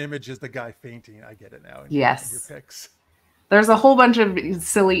this one image is the guy fainting. I get it now. In Yes. your pics. There's a whole bunch of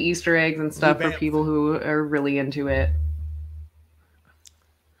silly Easter eggs and stuff for Bam. people who are really into it.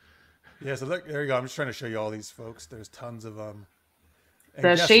 Yeah, so look, there you go. I'm just trying to show you all these folks. There's tons of them. And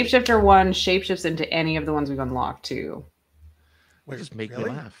The guess- shapeshifter one shapeshifts into any of the ones we've unlocked too. They Wait, just make really?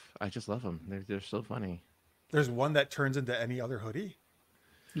 me laugh. I just love them. They're so funny. There's one that turns into any other hoodie.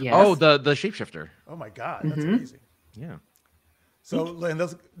 Yes. Oh, the shapeshifter. Oh my god, that's Mhm. amazing. Yeah. So, and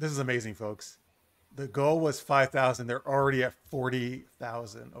this is amazing, folks. The goal was 5,000. They're already at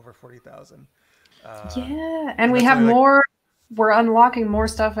 40,000, over 40,000. Yeah, and we that's have why, like- more. We're unlocking more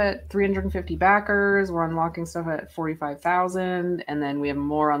stuff at 350 backers. We're unlocking stuff at 45,000, and then we have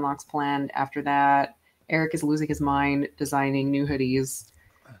more unlocks planned after that. Eric is losing his mind designing new hoodies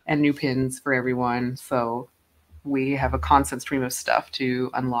and new pins for everyone. So we have a constant stream of stuff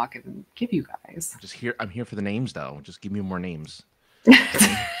to unlock and give you guys. I'm here for the names though. Just give me more names.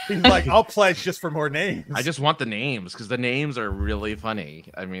 He's like, I'll pledge just for more names. I just want the names because the names are really funny.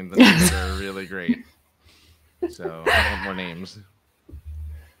 I mean, the names are really great. So I want more names.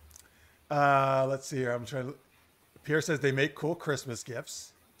 Let's see here. I'm trying to. Pierre says they make cool Christmas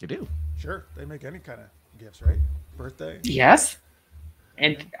gifts. You do. Sure, they make any kind of gifts, right? Birthday. Yes.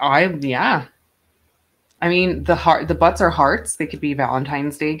 And yeah. I mean, the butts are hearts. They could be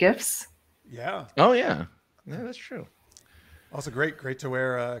Valentine's Day gifts. Yeah. Oh yeah. Yeah, that's true. Also great to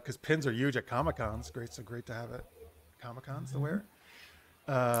wear because pins are huge at Comic Cons. Great to have at Comic Cons to wear.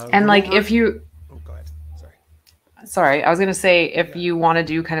 And like if you, oh, go ahead. sorry, I was gonna say if you want to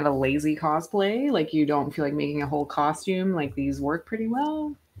do kind of a lazy cosplay, like you don't feel like making a whole costume, like these work pretty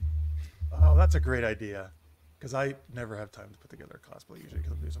well. Oh, that's a great idea. because I never have time to put together a cosplay usually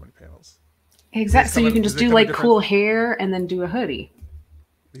because I'm doing so many panels. Exactly. So you can just do like cool hair and then do a hoodie.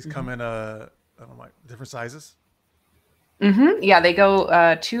 These come in I don't know, different sizes. Yeah, they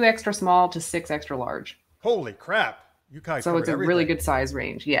go 2 extra small to 6 extra large. Holy crap! You guys. So it's a everything. really good size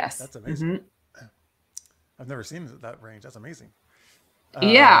range. Yes, that's amazing. I've never seen that range. That's amazing.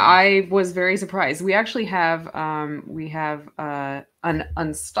 Yeah, I was very surprised. We actually have an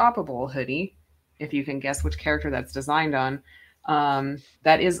Unstoppable hoodie, if you can guess which character that's designed on.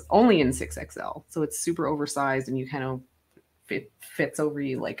 That is only in 6XL, so it's super oversized, and you kind of fits over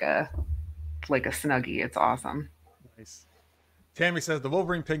you like a snuggie. It's awesome. Nice. Tammy says the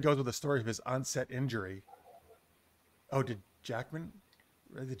Wolverine pin goes with the story of his onset injury. Oh, did Jackman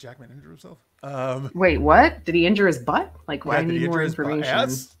injure himself? Wait, what? Did he injure his butt? Like, why need more information?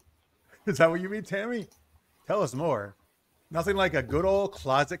 Yes? Is that what you mean, Tammy? Tell us more. Nothing like a good old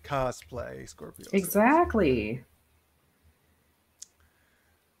closet cosplay, Scorpio. Exactly.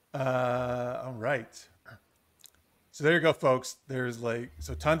 All right. So there you go, folks. There's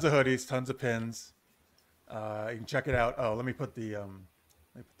tons of hoodies, tons of pins. You can check it out. Oh, let me put the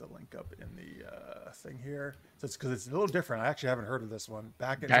link up in the thing here. So it's because it's a little different. I actually haven't heard of this one.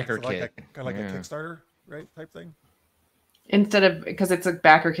 Backer kit, kind of like a Kickstarter, right? Type thing. Because it's a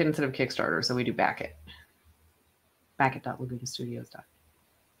backer kit instead of Kickstarter, so we do back it. Back.lagunastudios.com.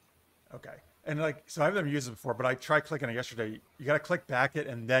 Okay. And so I've never used it before, but I tried clicking it yesterday. You got to click back it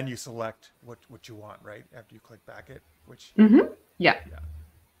and then you select what you want, right? After you click back it, which yeah.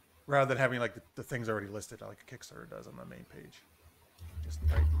 Rather than having the things already listed like a Kickstarter does on the main page. Just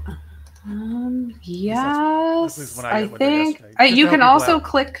right. Yes. I think you can also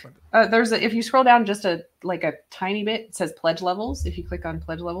click. If you scroll down just a tiny bit, it says pledge levels. If you click on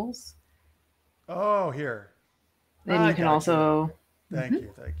pledge levels. Oh, here. Then you can also. Thank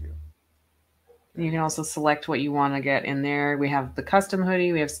you. You can also select what you want to get in there. We have the custom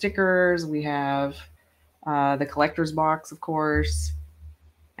hoodie. We have stickers. We have the collector's box, of course.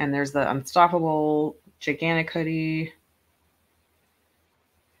 And there's the Unstoppable gigantic hoodie.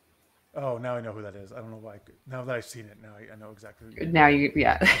 Oh, now I know who that is. I don't know why. Now that I've seen it, now I know exactly.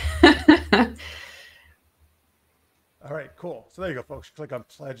 Yeah. All right, cool. So there you go, folks. Click on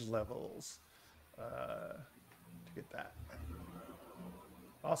pledge levels to get that.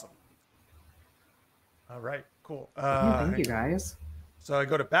 Awesome. All right, cool. Thank you, guys. So I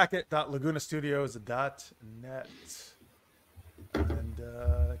go to backit.lagunastudios.net and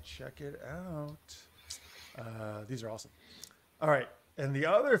check it out. These are awesome. All right. And the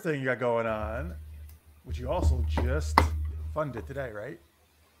other thing you got going on, which you also just funded today, right?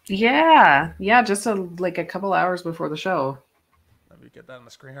 Yeah. Just a couple hours before the show. Let me get that on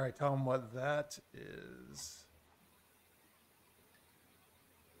the screen. All right, tell them what that is.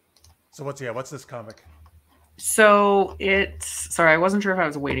 So what's this comic? So sorry, I wasn't sure if I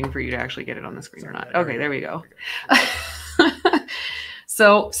was waiting for you to actually get it on the screen or not. Okay, there we go.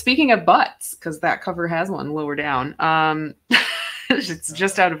 So speaking of butts, because that cover has one lower down. It's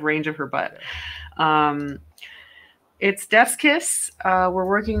just out of range of her butt. It's Death's Kiss. We're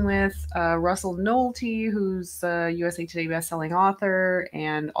working with Russell Nolte, who's a USA Today bestselling author,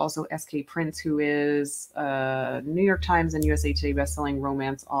 and also S.K. Prince, who is a New York Times and USA Today bestselling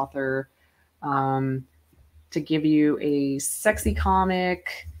romance author, to give you a sexy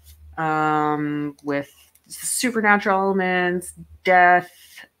comic with supernatural elements, death.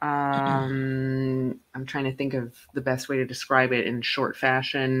 I'm trying to think of the best way to describe it in short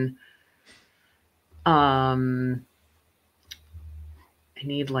fashion. I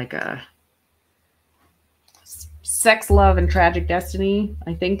need a sex, love, and tragic destiny,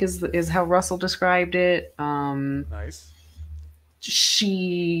 I think is how Russell described it. Nice.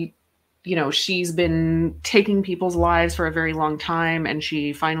 She's been taking people's lives for a very long time, and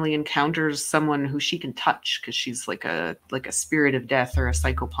she finally encounters someone who she can touch because she's like a spirit of death or a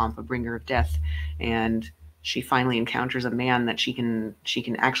psychopomp, a bringer of death. And she finally encounters a man that she can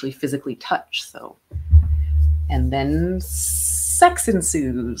actually physically touch. So, and then sex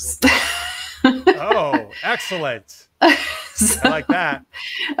ensues. Oh, excellent. I like that.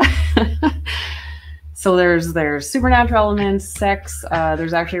 So there's supernatural elements, sex.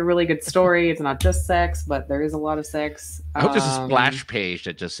 There's actually a really good story. It's not just sex, but there is a lot of sex. I hope there's a splash page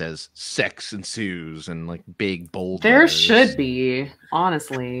that just says "sex ensues" and big bold. There letters. Should be,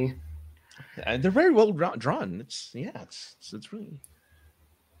 honestly. They're very well drawn. It's really.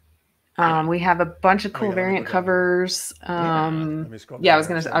 We have a bunch of cool variant covers. I was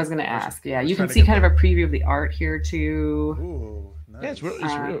gonna ask. Yeah, you can see kind of a preview of the art here too. Ooh, nice. Yeah, it's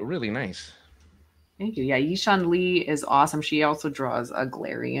really nice. Thank you. Yeah, Yishan Lee is awesome. She also draws a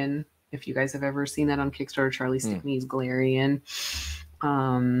Galarian. If you guys have ever seen that on Kickstarter, Charlie Stickney's Galarian.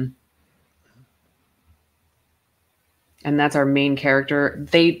 And that's our main character.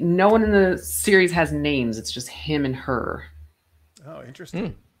 No one in the series has names. It's just him and her. Oh,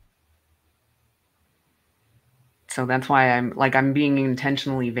 interesting. So that's why I'm being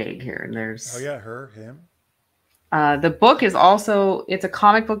intentionally vague here. And there's her, him. The book is also, it's a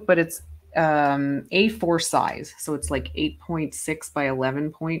comic book, but it's A4 size. So it's like 8.6 by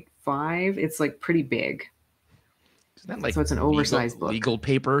 11.5. It's like pretty big. Isn't that like so it's an oversized book. Legal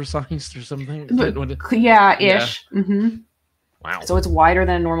paper sized or something? Yeah, ish. Yeah. Mm-hmm. Wow. So it's wider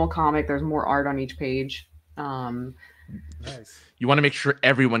than a normal comic. There's more art on each page. Nice. You want to make sure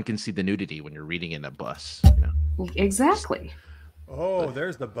everyone can see the nudity when you're reading in a bus. Exactly. Oh,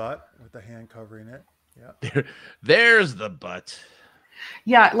 there's the butt with the hand covering it. Yeah. There's the butt.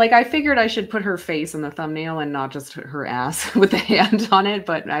 Yeah, like I figured I should put her face in the thumbnail and not just her ass with the hand on it,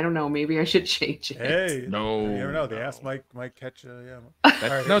 but I don't know. Maybe I should change it. Hey, no, you never know. The ass might catch. That's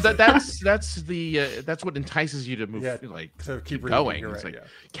what entices you to move. Yeah, to keep going. Right, it's like, yeah.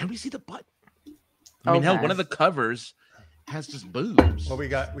 Can we see the butt? I mean, hell, one of the covers has just boobs. Well, we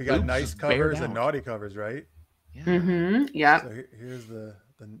got nice covers and naughty covers, right? Yeah. Mm-hmm. Yeah. So here's the.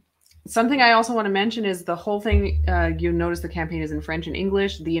 Something I also want to mention is the whole thing. You notice the campaign is in French and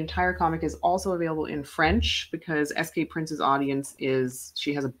English. The entire comic is also available in French because SK Prince's audience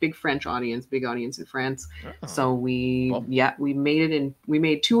she has a big French audience, big audience in France. Oh. So we made it we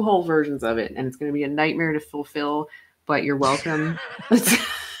made 2 whole versions of it, and it's going to be a nightmare to fulfill, but you're welcome.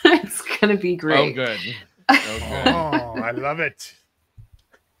 It's going to be great. Oh, good. Oh, I love it.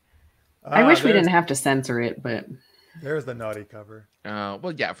 I wish we didn't have to censor it, but. There's the naughty cover.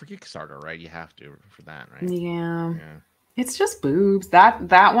 Well, yeah, for Kickstarter, right? You have to for that, right? Yeah. It's just boobs.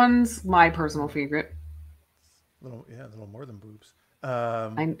 That one's my personal favorite. A little more than boobs.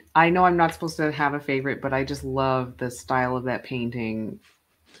 I know I'm not supposed to have a favorite, but I just love the style of that painting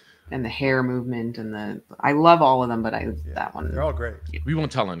and the hair movement and I love all of them, but that one. They're all great. We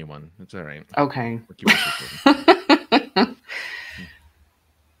won't tell anyone. It's all right. Okay.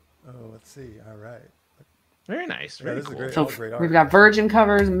 Let's see. All right. Very nice. Very cool. So we've got virgin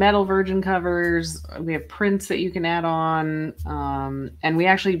covers, metal virgin covers. We have prints that you can add on. And we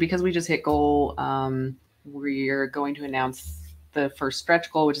actually, because we just hit goal, we're going to announce the first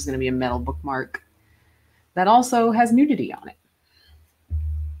stretch goal, which is going to be a metal bookmark that also has nudity on it.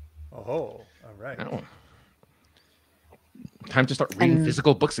 Oh, all right. Time to start reading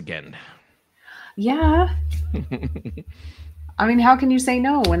physical books again. Yeah. I mean, how can you say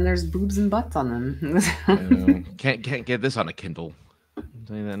no when there's boobs and butts on them? Can't get this on a Kindle. I'm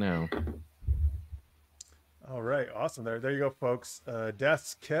telling you that now. All right, awesome. There you go, folks.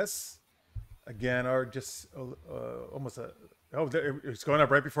 Death's Kiss, again, are just almost it's going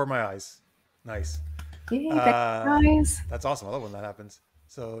up right before my eyes. Nice. Yeah, nice. That's awesome. I love when that happens.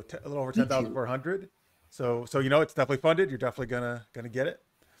 So a little over 10,400. So it's definitely funded. You're definitely gonna get it.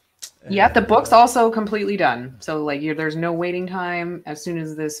 Yeah, the book's also completely done. So there's no waiting time. As soon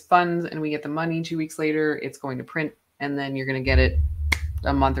as this funds and we get the money 2 weeks later, it's going to print, and then you're going to get it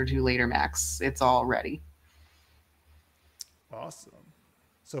a month or 2 later max. It's all ready. Awesome.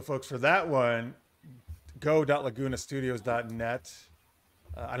 So folks, for that one, go.lagunastudios.net.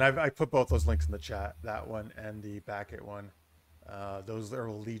 And I put both those links in the chat, that one and the Backit one. Those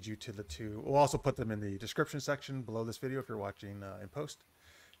will lead you to the 2. We'll also put them in the description section below this video if you're watching in post.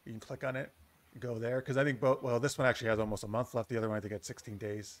 You can click on it, go there, because I think this one actually has almost a month left. The other one, I think, had 16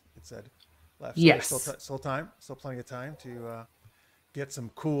 days, it said, left. So yes. Still plenty of time to get a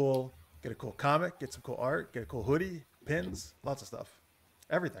cool comic, get some cool art, get a cool hoodie, pins, lots of stuff.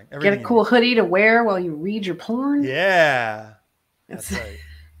 Everything get a cool hoodie to wear while you read your porn. Yeah, that's right.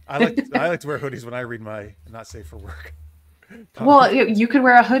 I like to wear hoodies when I read my not safe for work. Well, you could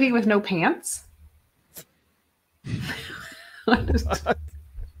wear a hoodie with no pants. You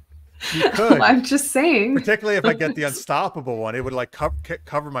could. I'm just saying. Particularly if I get the unstoppable one, it would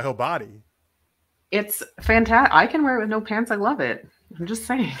cover my whole body. It's fantastic. I can wear it with no pants. I love it. I'm just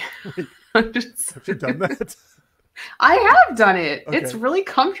saying. Have you done that? I have done it. Okay. It's really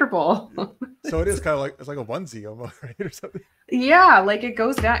comfortable. So it is kind of it's like a onesie almost, right, or something. Yeah, it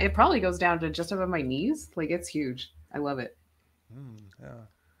goes down. It probably goes down to just above my knees. It's huge. I love it. Yeah,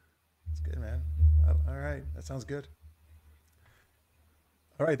 it's good, man. All right, that sounds good.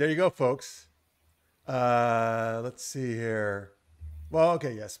 All right, there you go, folks. Let's see here. Well,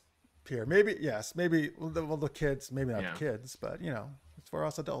 okay, yes, Pierre. Maybe the kids, maybe not the kids, but it's for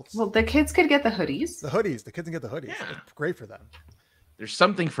us adults. Well, the kids could get the hoodies. The kids can get the hoodies. Yeah. It's great for them. There's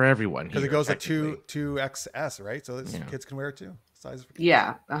something for everyone because it goes to 2XS, right? So kids can wear it too. sizes for kids?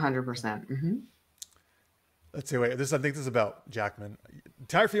 Yeah, 100%. Mm-hmm. Let's see. Wait, I think this is about Jackman.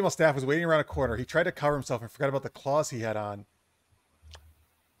 Entire female staff was waiting around a corner. He tried to cover himself and forgot about the claws he had on.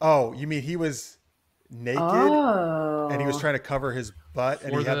 Oh, you mean he was naked and he was trying to cover his butt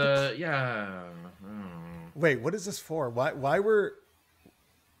and he had the... yeah. Wait, what is this for? Why were...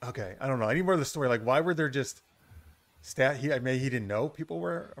 Okay, I don't know. I need more of the story. Like, why were there just he didn't know people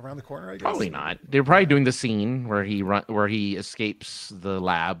were around the corner, I guess? Probably not. They're probably doing the scene where he escapes the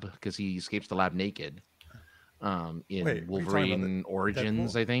lab, because he escapes the lab naked. In Wolverine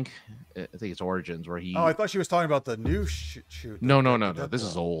Origins, I think it's Origins where he... Oh, I thought she was talking about the new shoot. No. This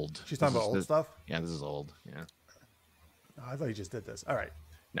is old. She's talking about old stuff? Yeah, this is old. Yeah. Oh, I thought you just did this. All right.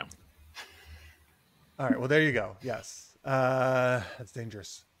 No. All right. Well, there you go. Yes. That's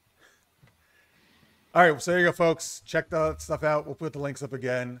dangerous. All right. So there you go, folks. Check the stuff out. We'll put the links up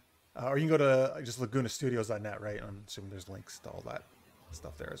again. Or you can go to just lagunastudios.net, right? I'm assuming there's links to all that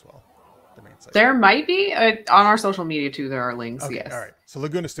stuff there as well. The main site. There might be on our social media too. There are links. Okay, yes. All right. So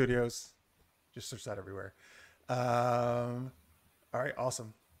Laguna Studios, just search that everywhere. All right.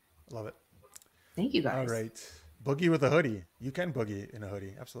 Awesome. Love it. Thank you guys. All right. Boogie with a hoodie. You can boogie in a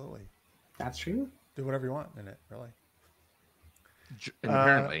hoodie. Absolutely. That's true. Do whatever you want in it. Really. And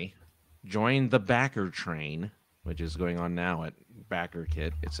apparently, join the backer train, which is going on now at Backer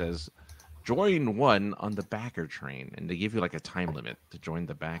Kit. It says, join one on the backer train, and they give you like a time limit to join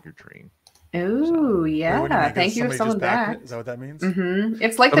the backer train. Oh, yeah. Thank you if someone backed. Is that what that means? Mm-hmm.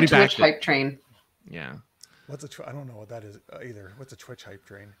 It's like the Twitch hype train. Yeah. What's I don't know what that is either. What's a Twitch hype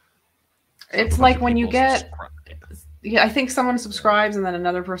train? It's like when you get... Yeah, I think someone subscribes and then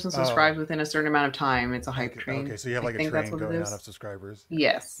another person subscribes within a certain amount of time. It's a hype train. Okay, so you have like a train going on of subscribers.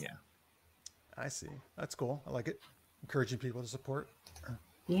 Yes. Yeah. I see. That's cool. I like it. Encouraging people to support.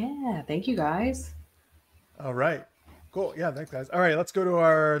 Yeah. Thank you, guys. All right. Cool. Yeah, thanks, guys. All right, let's go to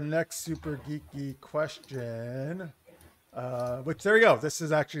our next super geeky question. Which, there we go. This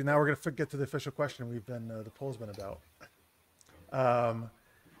is actually, now we're going to get to the official question the poll's been about.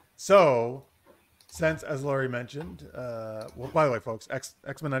 So, since, as Laurie mentioned, well, by the way, folks,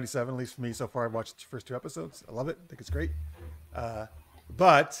 X-Men 97, at least for me so far, I've watched the first 2 episodes. I love it. I think it's great.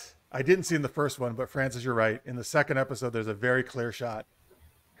 But I didn't see in the first one, but Francis, you're right. In the second episode, there's a very clear shot.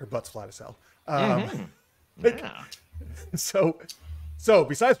 Her butt's flat as hell. Yeah. So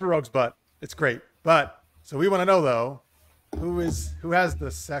besides for Rogue's butt, it's great. But so we want to know though, who has the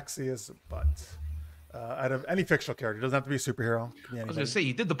sexiest butt out of any fictional character? It doesn't have to be a superhero. I was gonna say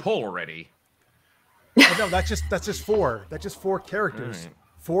you did the poll already. Oh, no, that's just 4. That's just 4 characters. Right.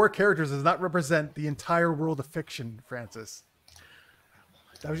 4 characters does not represent the entire world of fiction, Francis.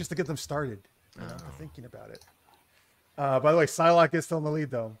 That was just to get them started. Thinking about it. By the way, Psylocke is still in the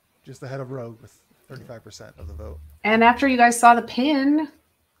lead though, just ahead of Rogue with 35% of the vote. And after you guys saw the pin,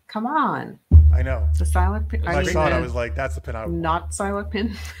 come on. I know. The Psylocke pin. I saw it, I was like, that's the pin I want. Not Psylocke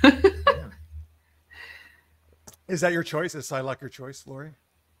pin. Is that your choice? Is Psylocke your choice, Laurie?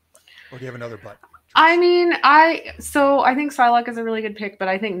 Or do you have another butt? I mean, I think Psylocke is a really good pick, but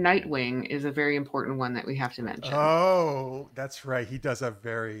I think Nightwing is a very important one that we have to mention. Oh, that's right. He does have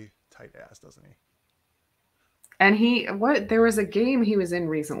very tight ass, doesn't he? And there was a game he was in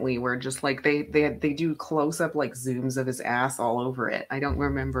recently where just like they do close up like zooms of his ass all over it. I don't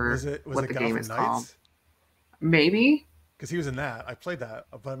remember what the game is called. Maybe because he was in that. I played that,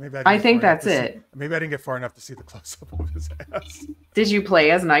 but maybe I think that's it. Maybe I didn't get far enough to see the close up of his ass. Did you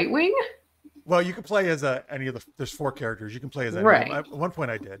play as Nightwing? Well, you can play as any of the. There's 4 characters. You can play as any. Right. At one point,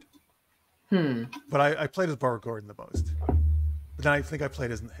 I did. But I played as Barbara Gordon the most. But then I think I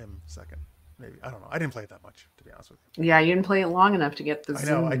played as him second. Maybe I don't know. I didn't play it that much, to be honest with you. Yeah, you didn't play it long enough to get the. I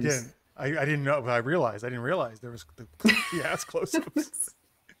know. I didn't. I didn't know. But I didn't realize there was the ass close-ups.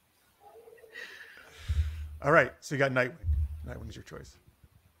 All right. So you got Nightwing. Nightwing's your choice.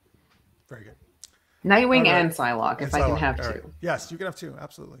 Very good. Nightwing and Psylocke, if I can have 2. Right. Yes, you can have 2.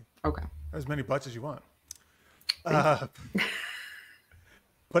 Absolutely. Okay. As many butts as you want.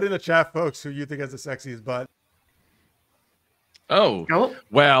 Put in the chat, folks, who you think has the sexiest butt. Oh, nope.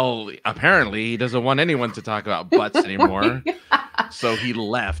 Well, apparently he doesn't want anyone to talk about butts anymore. So he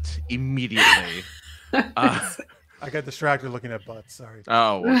left immediately. I got distracted looking at butts. Sorry.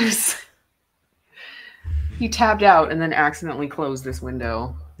 Oh. He tabbed out and then accidentally closed this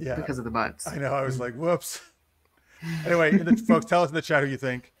window because of the butts. I know. I was like, whoops. Anyway, folks, tell us in the chat who you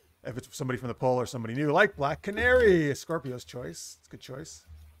think. If it's somebody from the poll or somebody new, like Black Canary, Scorpio's choice. It's a good choice.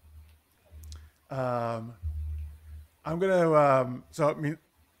 I'm gonna. So I mean,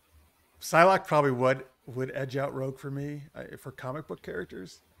 Psylocke probably would edge out Rogue for me for comic book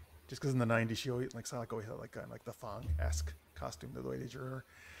characters, just because in the '90s she always Psylocke always had like the thong-esque costume the way they drew her.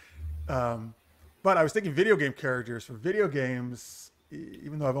 But I was thinking video game characters. For video games,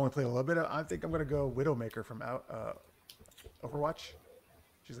 even though I've only played a little bit, I think I'm going to go Widowmaker from Overwatch.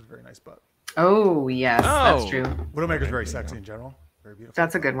 She's a very nice butt. Oh, yes, that's true. Widowmaker's very sexy in general. Very beautiful.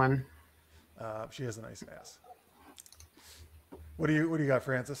 That's a good one. She has a nice ass. What do you got,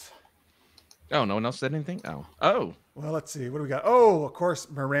 Francis? Oh, no one else said anything? Oh. Well, let's see. What do we got? Oh, of course,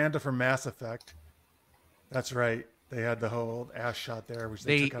 Miranda from Mass Effect. That's right. They had the whole ass shot there, which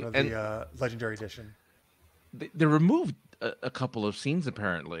they took out of the Legendary Edition. They removed a couple of scenes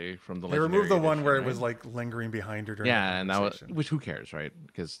apparently from the. They removed the one where it was like lingering behind her during. Yeah, and that was, which who cares, right?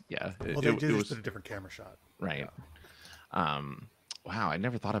 Because well, they just did a different camera shot. Right. Yeah. Wow, I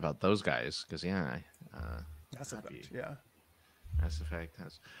never thought about those guys because Mass Effect. Yeah. Mass Effect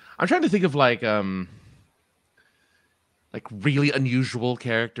has. I'm trying to think of like really unusual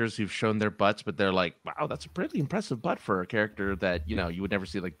characters who've shown their butts, but they're like, wow, that's a pretty impressive butt for a character that you would never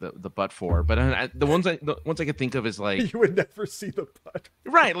see like the butt for. But the ones I could think of is like you would never see the butt,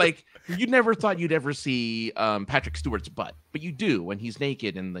 right? Like you never thought you'd ever see Patrick Stewart's butt, but you do when he's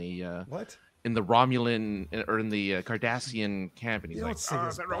naked in the what in the Romulan or in the Cardassian camp, and he's you like, don't see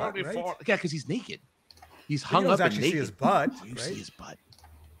his butt, right? Yeah, because he's naked. He's hung up and naked. See his butt. You right? see his butt.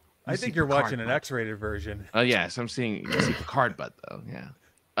 I think you're watching an X-rated version. Oh yes, I'm seeing you see the card butt though. Yeah.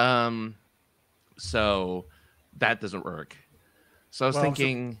 So that doesn't work. So I was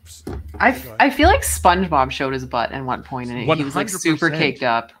thinking. I feel like SpongeBob showed his butt at one point, and he was like super caked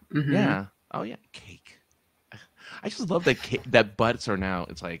up. Mm-hmm. Yeah. Oh yeah, cake. I just love that that butts are now.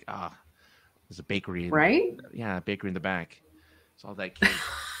 It's like there's a bakery. Right. Yeah, a bakery in the back. It's all that cake.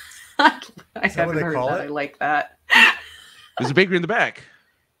 I haven't heard that. I like that. There's a bakery in the back.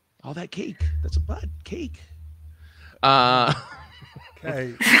 All that cake. That's a butt cake.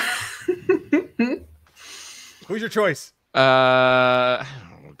 Okay. Who's your choice? Oh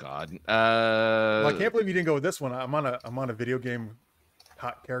God. Well, I can't believe you didn't go with this one. I'm on a video game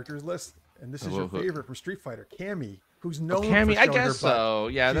hot characters list, and this is your favorite from Street Fighter, Cammy, who's known for showing her butt. So.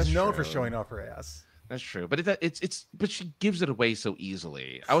 Yeah, she's known for showing off her ass. That's true, but but she gives it away so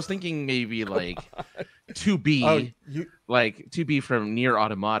easily. I was thinking maybe like 2B, like 2B from Nier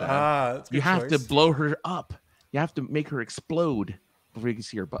Automata. That's a good you have choice. to blow her up. You have to make her explode before you can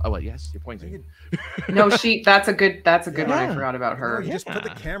see her butt. Oh, well, yes, you're pointing. No, that's a good one. I forgot about her. No, you just put the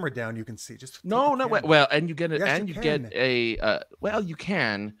camera down. You can see. Just no. Well, and you get it, and you get a. Well, you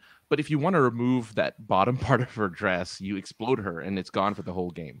can, but if you want to remove that bottom part of her dress, you explode her, and it's gone for the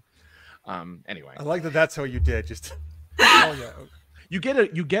whole game. Anyway, I like that. That's how you did. Just you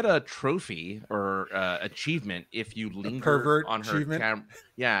get a trophy or achievement if you linger on her camera.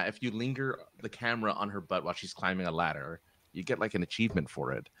 Yeah, if you linger the camera on her butt while she's climbing a ladder, you get like an achievement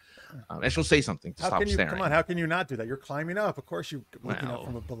for it. And she'll say something to stop staring. Come on, how can you not do that? You're climbing up. Of course, you're looking up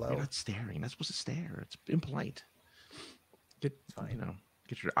from below. You're not staring. You're not supposed to stare. It's impolite. Get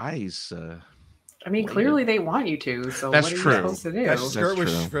your eyes. I mean, clearly they want you to. So that's what are true. you supposed to do? That skirt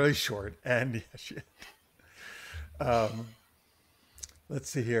was really short, and let's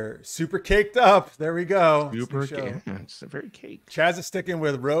see here. Super caked up. There we go. It's a very cake. Chaz is sticking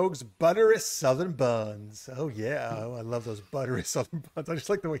with Rogue's buttery southern buns. Oh yeah, I love those buttery southern buns. I just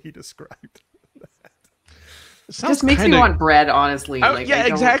like the way he described that. Just makes me want bread, honestly. Oh, yeah,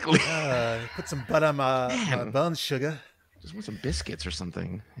 exactly. Put some butter on my buns, sugar. Just want some biscuits or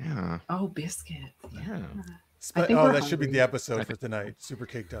something. Yeah. Oh, biscuits. Yeah. That should be the episode for tonight. Super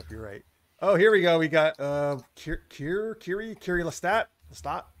caked up. You're right. Oh, here we go. We got Kiri Lestat.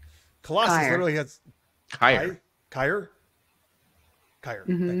 Colossus literally has Kyre.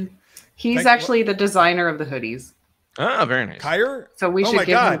 Mm-hmm. He's actually the designer of the hoodies. Oh, very nice. Kyre. So we should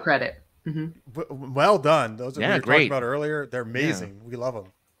give him credit. Mm-hmm. Well done. Those are we talked about earlier. They're amazing. Yeah. We love them.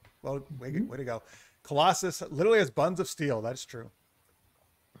 Well, way to go. Colossus literally has buns of steel. That's true.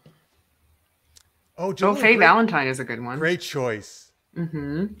 Oh, Faye Valentine is a good one. Great choice.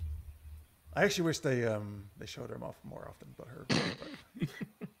 Mm-hmm. I actually wish they showed her off more often, but her.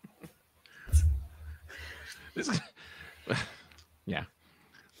 Yeah.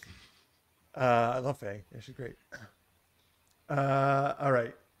 I love Faye. Yeah, she's great. All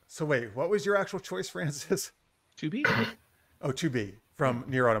right. So wait, what was your actual choice, Francis? 2B. Oh, 2B from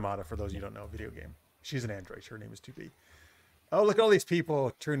Nier Automata. For those of you who don't know, video game. She's an android. Her name is 2B. Oh, look at all these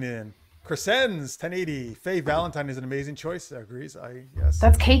people tuning in. Crescens, 1080. Faye Valentine is an amazing choice. Agrees. Yes.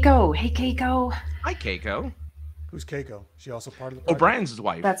 That's Keiko. Hey, Keiko. Hi, Keiko. Who's Keiko? She also part of the project? O'Brien's his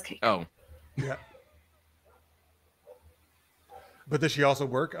wife. That's Keiko. Oh. Yeah. But does she also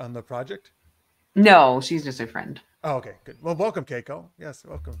work on the project? No, she's just a friend. Oh, okay. Good. Well, welcome, Keiko. Yes,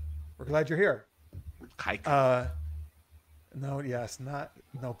 welcome. We're glad you're here. Keiko. No, yes, not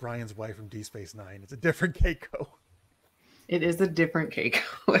no Brian's wife from D Space Nine. It's a different Keiko. It is a different cake.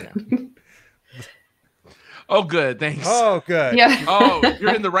 Yeah. Oh, good. Thanks. Oh, good. Yeah. Oh,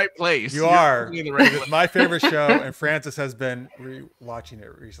 you're in the right place. You are. In the right It's place. my favorite show, and Francis has been watching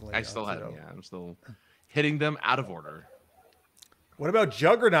it recently. I still have. Yeah, I'm still hitting them out of order. What about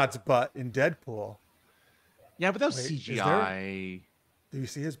Juggernaut's butt in Deadpool? Yeah, but that was Wait, is CGI. Do you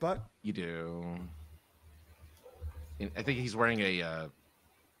see his butt? You do. I think he's wearing a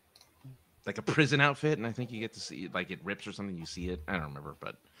like a prison outfit, and I think you get to see like it rips or something. You see it. I don't remember,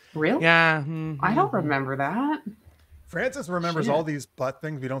 but Really? yeah. I don't remember that. Francis remembers Shit. all these butt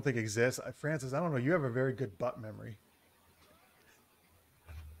things we don't think exist. Francis, I don't know. You have a very good butt memory.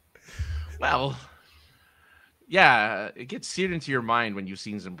 Well, yeah, it gets seared into your mind when you've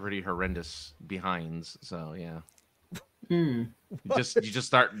seen some pretty horrendous behinds. So yeah, Mm. you just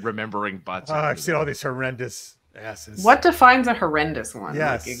start remembering butts. I've seen all these horrendous asses. What defines a horrendous one?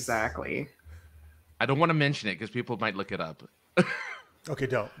 Yes. Like, exactly. I don't want to mention it because people might look it up. Okay,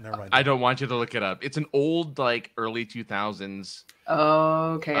 don't. Never mind. I don't want you to look it up. It's an old, like, early 2000s.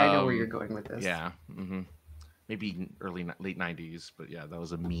 Okay, I know where you're going with this. Yeah. Maybe late 90s, but yeah, that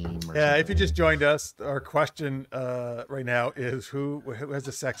was a meme. Or Yeah, something. if you just joined us, our question right now is who has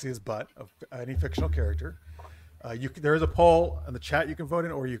the sexiest butt of any fictional character? There is a poll in the chat you can vote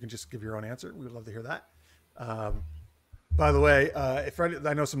in, or you can just give your own answer. We would love to hear that. By the way,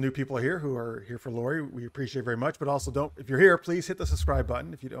 I know some new people here who are here for Laurie, we appreciate it very much. But also, if you're here, please hit the subscribe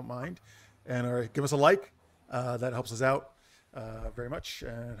button if you don't mind, and give us a like. That helps us out very much,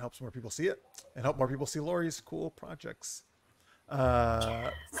 and helps more people see it, and help more people see Laurie's cool projects.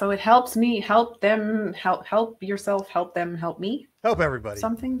 So it helps me help them, help yourself, help them, help me. Help everybody.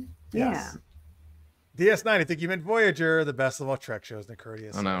 Something. Yes. DS9, I think you meant Voyager, the best of all Trek shows, Nick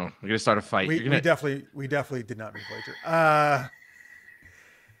Courteous. Oh no, we're gonna start a fight. We definitely did not mean Voyager.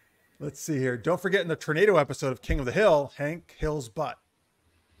 Let's see here. Don't forget in the tornado episode of King of the Hill, Hank Hill's butt.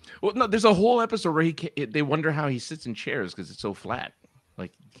 Well, no, there's a whole episode where they wonder how he sits in chairs because it's so flat,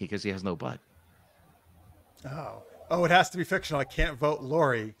 like because he has no butt. Oh, it has to be fictional. I can't vote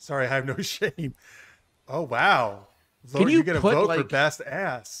Laurie. Sorry, I have no shame. Oh wow, Laurie, you get a vote for best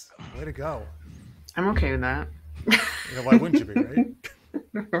ass. Way to go. I'm okay with that. Why wouldn't you be,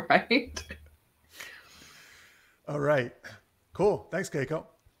 right? Right? All right. Cool. Thanks, Keiko.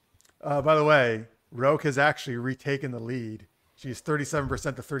 By the way, Rogue has actually retaken the lead. She's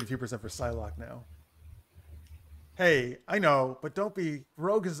 37% to 32% for Psylocke now. Hey, I know, but don't be...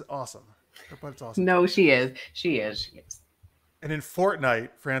 Rogue is awesome. Her butt's awesome. No, she is. She is. And in Fortnite,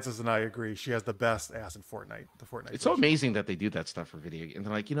 Francis and I agree, she has the best ass in Fortnite. The Fortnite. It's so amazing that they do that stuff for video games. And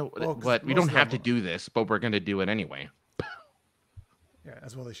they're like, what? We most don't of have them to do this, but we're going to do it anyway. Yeah,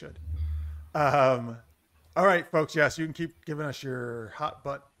 as well they should. All right, folks. Yes, you can keep giving us your hot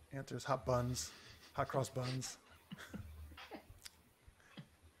butt answers, hot buns, hot cross buns.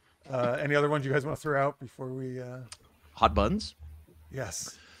 Any other ones you guys want to throw out before we... Hot buns?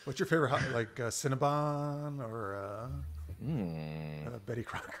 Yes. What's your favorite hot, like Cinnabon or Betty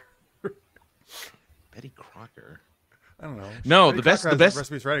Crocker? Betty Crocker? I don't know. No, Betty the best Crocker has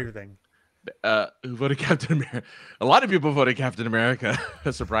recipes for everything. Who voted Captain America? A lot of people voted Captain America.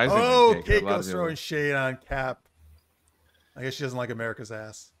 Surprisingly. Oh, Jake, Keiko's throwing shade on Cap. I guess she doesn't like America's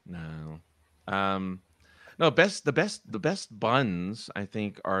ass. No. No, the best buns I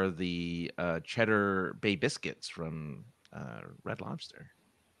think are the cheddar bay biscuits from Red Lobster.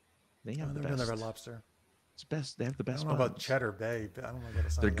 They have the best. The Red Lobster. It's best. They have the best. I don't know about Cheddar Bay. But I don't know what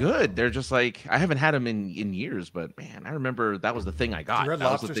it sounds They're good. They're just like I haven't had them in years, but man, I remember that was the thing I got. Does Red that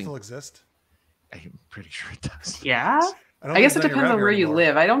Lobster still exist? I'm pretty sure it does. Yeah. I guess it depends on where you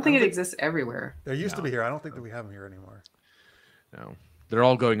live. I don't think it exists everywhere. There used to be here. I don't think that we have them here anymore. No, they're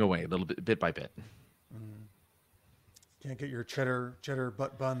all going away a little bit by bit. Can't get your cheddar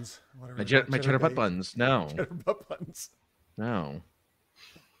butt buns. Whatever. My cheddar butt buns. No. Cheddar butt buns. No.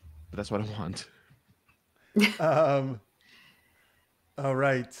 But that's what I want. All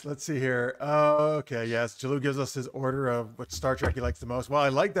right. Let's see here. Okay. Yes. Jalou gives us his order of what Star Trek he likes the most. Well, I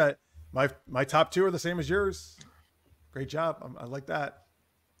like that. My top two are the same as yours. Great job. I like that.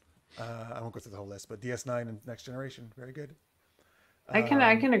 I won't go through the whole list, but DS9 and Next Generation. Very good. I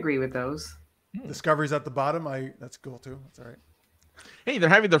can agree with those. Discovery's at the bottom. That's cool too. That's all right. Hey, they're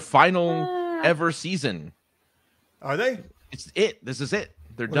having their final ever season. Are they? This is it.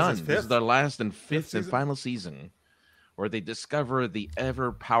 They're What done. is this, This is fifth? their last and fifth and season? final season, where they discover the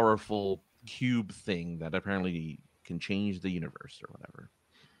ever powerful cube thing that apparently can change the universe or whatever.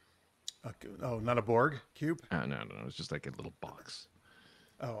 Oh, not a Borg cube? No. It's just like a little box.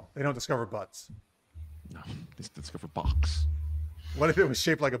 Oh, they don't discover butts. No, let's go for box. What if it was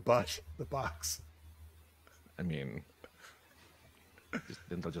shaped like a butt? The box. I mean,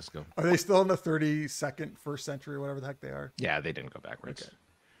 then they'll just go. Are they still in the 32nd, first century, or whatever the heck they are? Yeah, they didn't go backwards. Okay.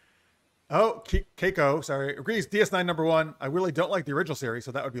 Oh, Keiko, sorry, agrees. DS9 #1. I really don't like the original series,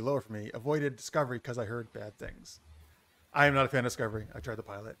 so that would be lower for me. Avoided Discovery because I heard bad things. I am not a fan of Discovery. I tried the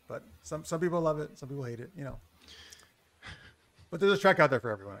pilot, but some people love it, some people hate it, you know. But there's a track out there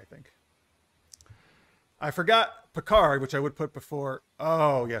for everyone, I think. I forgot Picard, which I would put before.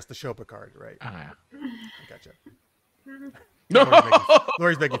 Oh, yes, the show Picard, right? Yeah. I gotcha. No,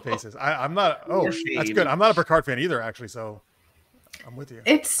 Laurie's making faces. I'm not. Oh, that's good. I'm not a Picard fan either, actually. So I'm with you.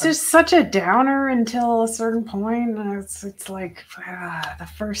 It's just such a downer until a certain point. It's like the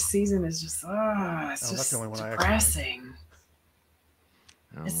first season is just it's just depressing.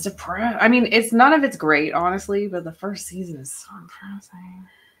 It's depressing. I mean, it's none of it's great, honestly, but the first season is so depressing.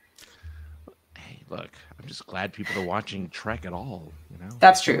 Hey, look, I'm just glad people are watching Trek at all. You know,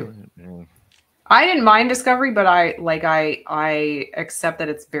 that's true. I didn't mind Discovery, but I accept that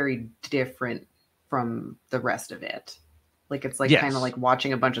it's very different from the rest of it. Like it's like kind of like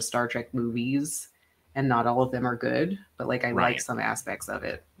watching a bunch of Star Trek movies, and not all of them are good, but like I like some aspects of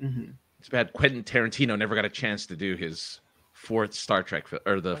it. Mm-hmm. It's bad. Quentin Tarantino never got a chance to do his fourth Star Trek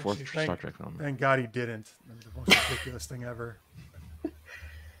Star Trek film. Thank God he didn't. That's the most ridiculous thing ever.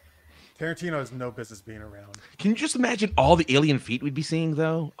 Tarantino has no business being around. Can you just imagine all the alien feet we'd be seeing,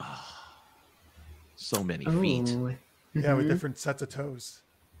 though? Oh, so many feet. Yeah, with different sets of toes.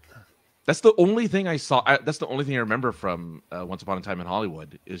 That's the only thing I saw. That's the only thing I remember from Once Upon a Time in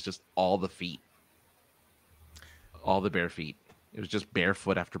Hollywood is just all the feet. All the bare feet. It was just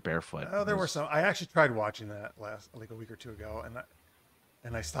barefoot after barefoot. Oh, there were some. I actually tried watching that a week or two ago,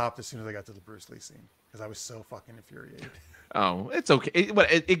 and I stopped as soon as I got to the Bruce Lee scene because I was so fucking infuriated. Oh, it's okay.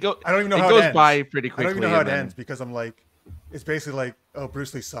 It goes. I don't even know how it ends. By pretty quickly. I don't even know how it ends because I'm like, it's basically like, oh,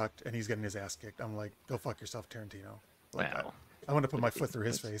 Bruce Lee sucked and he's getting his ass kicked. I'm like, go fuck yourself, Tarantino. Like, well, I want to put my foot through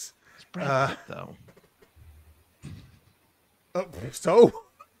his face. It's Brad Pitt, though. Oh, so.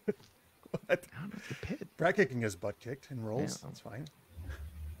 What? Brad kicking his butt kicked in roles. Yeah. That's fine.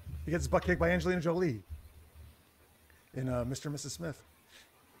 He gets his butt kicked by Angelina Jolie in Mr. and Mrs. Smith.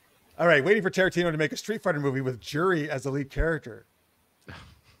 All right, waiting for Tarantino to make a Street Fighter movie with Jury as the lead character.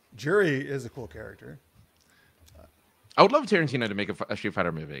 Jury is a cool character. I would love Tarantino to make a Street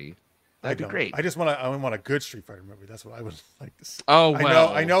Fighter movie. That'd be great. I want a good Street Fighter movie. That's what I would like to see. Oh,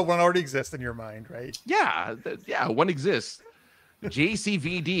 well. I know one already exists in your mind, right? Yeah, one exists.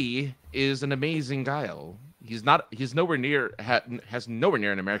 JCVD is an amazing guy. He's nowhere near has nowhere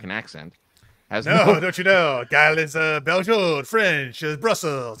near an American accent. Don't you know? Guile is Belgian, French,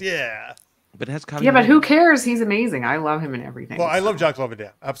 Brussels, yeah. But it has but who cares? He's amazing. I love him and everything. Well, I love Jean-Claude Van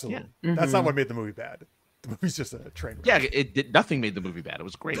Damme. Absolutely. Yeah. That's not what made the movie bad. The movie's just a train wreck. Yeah, nothing made the movie bad. It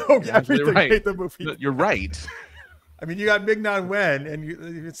was great. Oh, yeah, everything made the movie bad. You're right. I mean, you got Ming-Na Wen,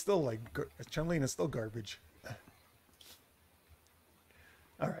 and it's still like Chun-Li is still garbage.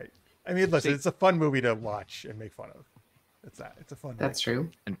 All right. I mean, listen, it's a fun movie to watch and make fun of. It's a fun. That's true.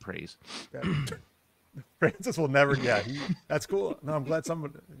 And praise. Francis will never. Yeah, that's cool. No, I'm glad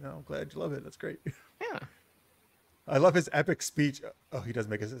I'm glad you love it. That's great. Yeah. I love his epic speech. Oh, he does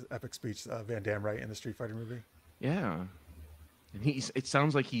make his epic speech, Van Damme, right, in the Street Fighter movie. Yeah. And it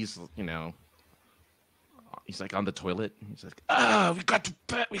sounds like he's like on the toilet. He's like, we got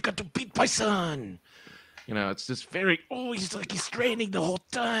to beat my son. It's just very. Oh, he's straining the whole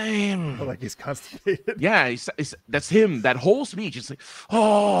time. Oh, like he's constipated. Yeah, that's him. That whole speech. It's like,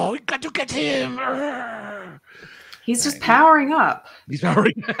 oh, we got to get him. He's just powering up. He's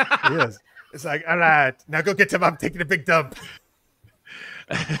powering. He is. It's like, all right, now go get him. I'm taking a big dump.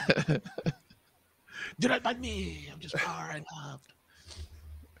 Do not mind me. I'm just powering up.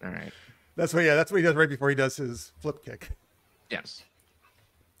 All right. That's what he does right before he does his flip kick. Yes.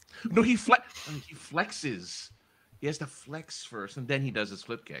 No, he flexes. He has to flex first, and then he does his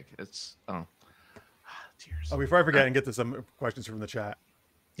flip kick. It's tears. Oh, before I forget and get to some questions from the chat.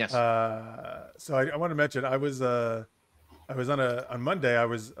 Yes. So I want to mention I was on Monday. I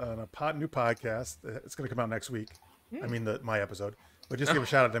was on a new podcast. It's going to come out next week. I mean my episode. But just give a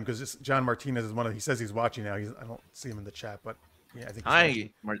shout out to him because John Martinez is he says he's watching now. I don't see him in the chat, but yeah, I think. Hi,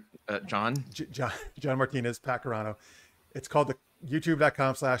 John. John Martinez, Pat Carano. It's called the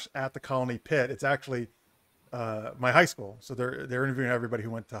youtube.com/@thecolonypit. It's actually my high school. So they're interviewing everybody who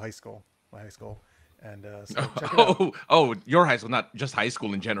went to my high school. And so check it out. Your high school, not just high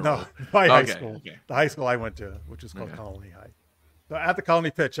school in general. No, my high school. Okay. The high school I went to, which is called Colony High. So at the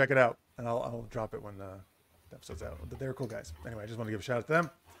Colony Pit, check it out. And I'll drop it when the episode's out. They're cool guys. Anyway, I just want to give a shout out to them.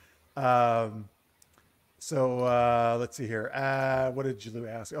 So let's see here. What did Lou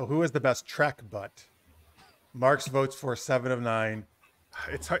ask? Oh, who is the best Trek butt? Mark's votes for 7 of 9.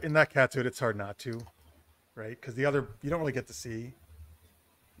 It's hard in that catsuit. It's hard not to, right? Because the other you don't really get to see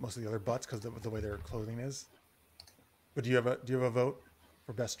most of the other butts because of the way their clothing is. But do you have a vote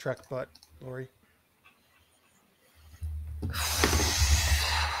for best Trek butt, Laurie?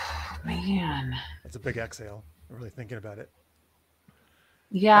 Man, That's a big exhale. I'm really thinking about it.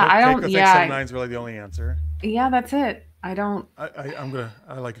 yeah, I don't. think Yeah, 7-9 is really the only answer. yeah, that's it. I don't.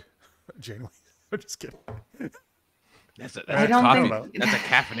 I like Janeway. I'm just kidding. That's I don't coffee. think- That's a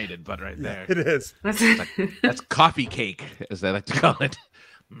caffeinated butt right there. It is. That's coffee cake, as they like to call it.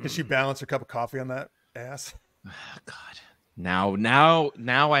 Can she balance her cup of coffee on that ass? Oh, God.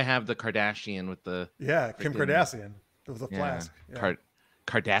 Now I have the Kardashian with the Kim Kardashian with the flask. Yeah.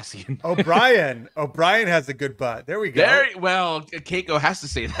 Kardashian. O'Brien has a good butt. There we go. Well, Keiko has to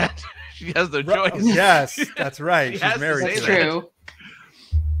say that. She has no choice. Yes, that's right. She's has to married. say That's that. true.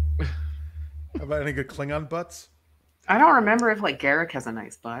 How about any good Klingon butts? I don't remember if like Garrick has a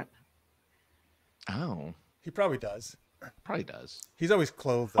nice butt. Oh, He probably does. probably does. He's always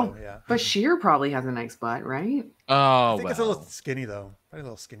clothed though. Yeah. But Sheer probably has a nice butt, right? Oh, I think it's a little skinny though. Probably a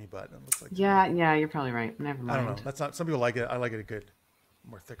little skinny butt. It looks like. Yeah, you're probably right. Never I mind. don't know. That's not. Some people like it. I like it a good,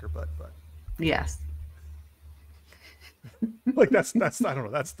 more thicker butt. But Yes. like that's I don't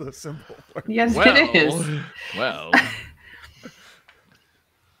know. That's the simple part. Yes, it is. Well,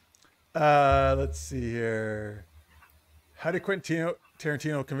 Let's see here. How did Quentin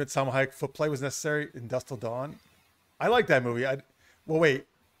Tarantino convince Salma Hayek foot play was necessary in Dusk Till Dawn? I like that movie. Well, wait,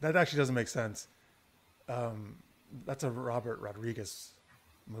 that actually doesn't make sense. That's a Robert Rodriguez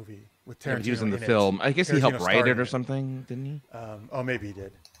movie with Tarantino. he was in the it. film. I guess he helped Tarantino write starred it in or something, didn't he? Oh, maybe he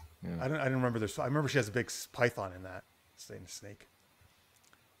did. Yeah. I didn't remember this. I remember she has a big python in that, saying snake.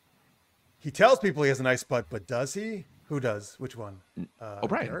 He tells people he has a nice butt, but does he? Who does? Which one?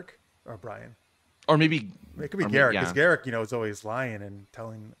 O'Brien. Garrick or Brian? Or maybe It could be or Garrick, yeah. because Garrick, is always lying and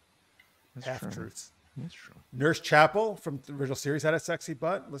telling That's half true. truths. That's true. Nurse Chapel from the original series had a sexy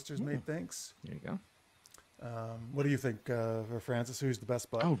butt. Listeners made thinks. There you go. What do you think, Francis? Who's the best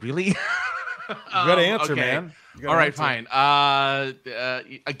butt? Oh, really? You got to answer, okay. man. You gotta All right, answer.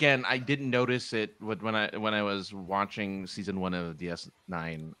 fine. Again, I didn't notice it when I was watching season 1 of DS9.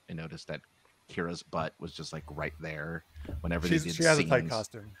 I noticed that Kira's butt was just like right there whenever they did She has a tight scenes.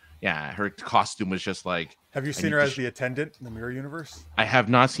 costume. Yeah, her costume was just like. Have you seen her as the attendant in the Mirror Universe? I have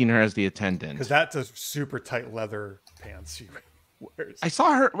not seen her as the attendant. Because that's a super tight leather pants she wears. I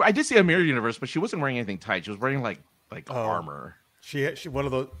saw her. I did see a Mirror Universe, but she wasn't wearing anything tight. She was wearing like armor. She one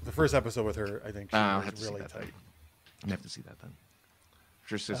of the first episode with her, I think she I'll was have to see really that tight. then. I have to see that then.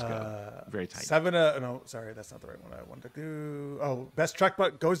 Francisco, very tight. 7. No, sorry, that's not the right one I wanted to do. Oh, best track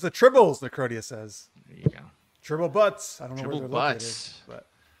butt goes to Tribbles. Necrodia says. There you go. Tribble butts. I don't know where Tribble they're located, butts. but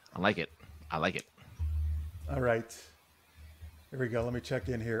I like it. I like it. all right. Here we go. Let me check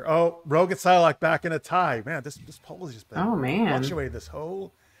in here. Oh, Rogue and Psylocke back in a tie. Man, this poll has just been Oh, man. fluctuated this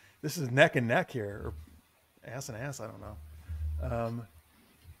whole. This is neck and neck here, or ass and ass. I don't know.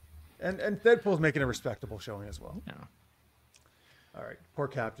 And Deadpool's making a respectable showing as well. Yeah. All right, poor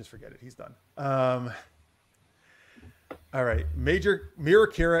Cap, just forget it. He's done. All right, Mira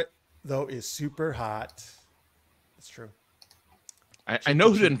Kira though is super hot. That's true. I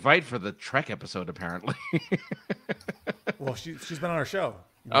know who to invite for the Trek episode. Apparently. Well, she's been on our show.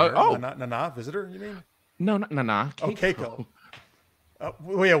 Oh. Nana, visitor. You mean? No, Keiko. Oh, Keiko.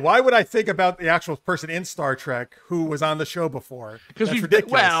 Well, yeah. Why would I think about the actual person in Star Trek who was on the show before? Because That's we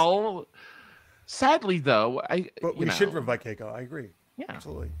ridiculous. well, sadly though, But we should invite Keiko. I agree. Yeah.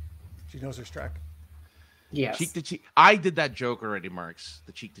 Absolutely. She knows her Trek. Yes. Cheek to cheek. I did that joke already, Marks.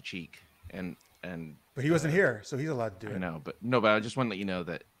 The cheek to cheek, and But he wasn't here, so he's allowed to do I it. know, but I just want to let you know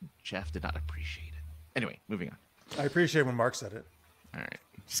that Jeff did not appreciate it. Anyway, moving on. I appreciate when Mark said it. All right.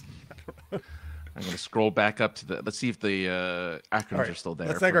 I'm going to scroll back up to the. Let's see if the acronyms All right, are still there.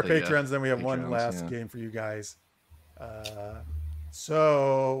 let's thank for our the, patrons. Then we have one patrons, last yeah. game for you guys.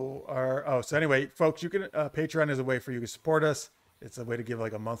 So anyway, folks, you can Patreon is a way for you to support us. It's a way to give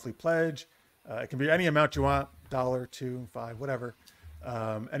like a monthly pledge. It can be any amount you want, $1, $2, $5, whatever.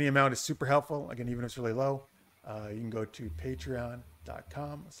 Any amount is super helpful. Again, even if it's really low, you can go to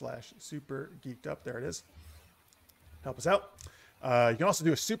patreon.com/supergeekedup. There it is. Help us out. You can also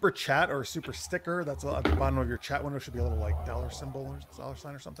do a super chat or a super sticker. That's at the bottom of your chat window. Should be a little like dollar symbol or dollar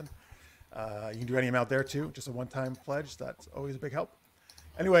sign or something. You can do any amount there too. Just a one-time pledge. That's always a big help.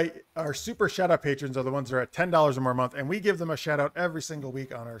 Anyway, our super shout-out patrons are the ones that are at $10 or more a month, and we give them a shout-out every single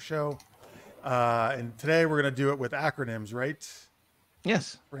week on our show. And today we're going to do it with acronyms, right,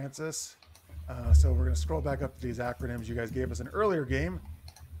 Yes. Francis? So we're going to scroll back up to these acronyms. You guys gave us an earlier game.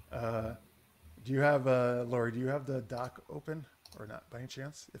 Do you have, Laurie, do you have the doc open or not by any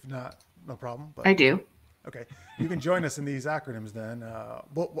chance? If not, no problem. But I do. Okay. You can join us in these acronyms then.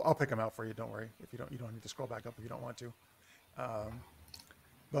 I'll pick them out for you. Don't worry. If you don't need to scroll back up if you don't want to.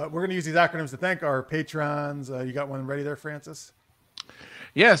 But we're going to use these acronyms to thank our patrons. You got one ready there, Francis?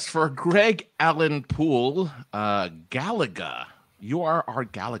 Yes, for Greg Allen Poole, Galaga. You are our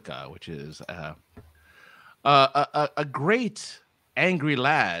Galaga, which is a great angry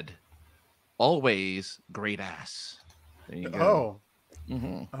lad, always great ass. There you go.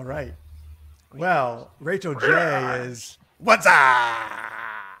 Oh, all right. Well, Rachel J is what's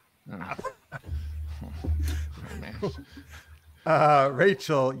up?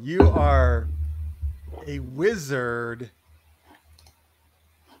 Rachel, you are a wizard,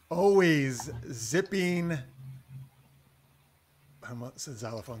 always zipping. It's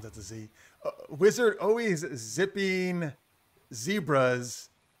xylophones, that's a Z. Wizard always zipping zebras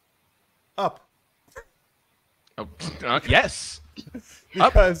up. Oh, yes.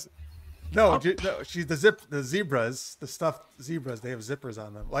 Because no, she's the zebras, the stuffed zebras. They have zippers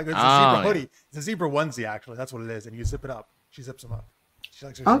on them. Like it's a zebra hoodie. It's a zebra onesie, actually. That's what it is. And you zip it up. She zips them up. She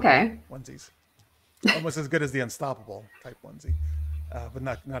likes her onesies. Almost as good as the Unstoppable type onesie, but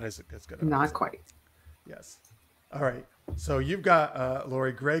not as good. Not quite. Yes. All right. So you've got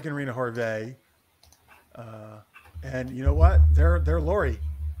Laurie, Greg, and Rena Horvey. And you know what? They're Laurie.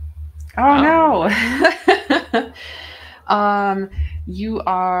 Oh no. You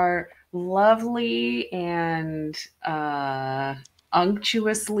are lovely and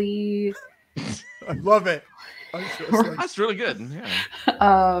unctuously. I love it. That's really good. Yeah.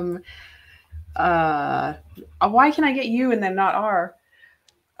 Why can I get you and then not R?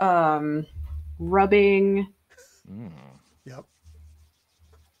 Rubbing. Yep.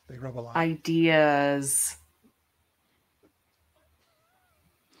 They rub a lot. Ideas.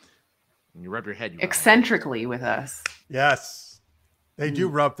 When you rub your head, you eccentrically with us. Yes. They do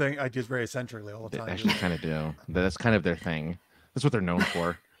rub things. I just very eccentrically all the time. They actually kind of do. That's kind of their thing. That's what they're known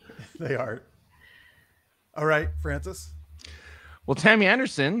for. They are. All right, Francis. Well, Tammy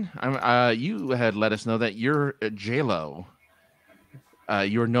Anderson, you had let us know that you're J-Lo.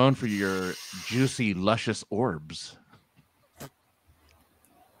 You're known for your juicy, luscious orbs.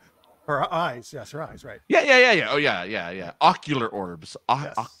 Her eyes. Yes, her eyes, right. Yeah. Oh, yeah. Ocular orbs.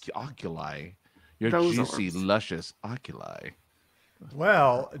 Oculi. Your Those juicy, orbs. luscious oculi.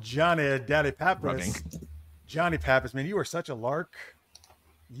 Well, Johnny Pappas. Johnny Pappas, man, you are such a lark.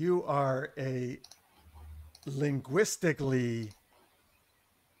 You are a linguistically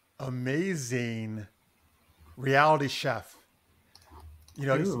amazing reality chef. You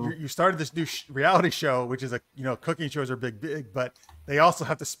know, you started this new reality show, which is cooking shows are big, but they also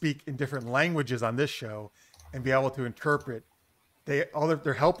have to speak in different languages on this show and be able to interpret. All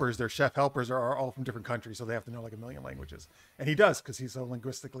their helpers, their chef helpers are all from different countries, so they have to know like a million languages. And he does because he's so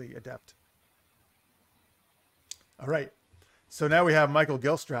linguistically adept. All right. So now we have Michael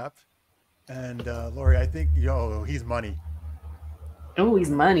Gilstrap and Laurie, I think, he's money. Oh, he's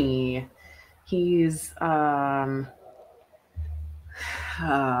money. He's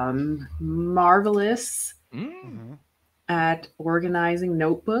marvelous at organizing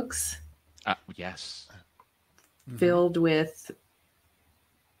notebooks. Yes. Filled with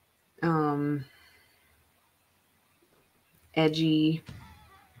edgy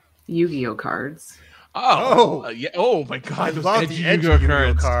Yu-Gi-Oh cards. Yeah. Oh my God! I love the edgy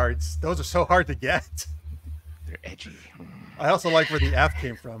Yu-Gi-Oh cards. Those are so hard to get. They're edgy. I also like where the F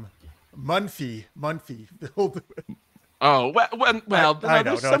came from. Munfie. Filled with... Oh well. I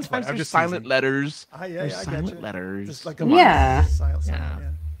know. Sometimes there's silent letters. There's silent letters. Just like silent.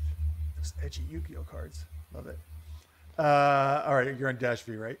 Those edgy Yu-Gi-Oh cards. Love it. All right, you're on Dash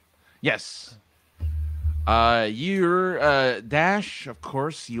V, right? Yes. You're Dash, of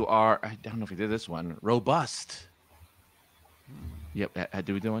course. You are. I don't know if you did this one. Robust. Yep. Did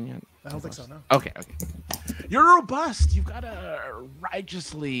we do one yet? I don't think so. No. Okay. You're robust. You've got a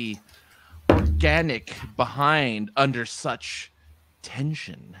righteously organic behind under such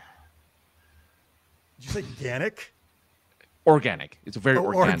tension. Did you say organic? Organic. It's a very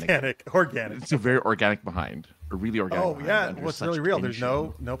organic. Organic. It's a very organic behind. A really organic. Oh yeah, well, it's really real. Tension.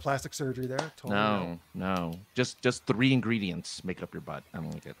 There's no plastic surgery there. Totally No. Just 3 ingredients make up your butt. I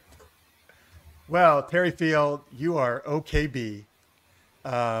don't like it. Well, Terry Field, you are OKB.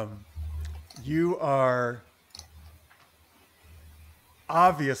 You are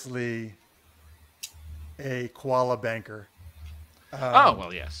obviously a koala banker.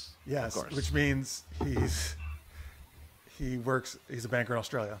 Yes. Yes, of course. which means he's a banker in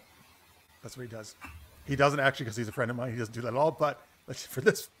Australia. That's what he does. He doesn't actually, because he's a friend of mine. He doesn't do that at all. But for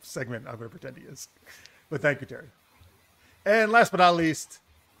this segment, I'm going to pretend he is. But thank you, Terry. And last but not least,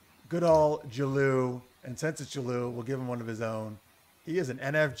 good old Jalou. And since it's Jalou, we'll give him one of his own. He is an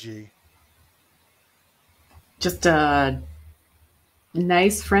NFG. Just a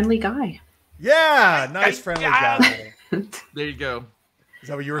nice, friendly guy. Yeah, nice, friendly guy. There you go. Is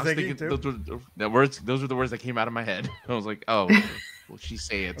that what you were thinking too? Those were the words that came out of my head. I was like, oh, will she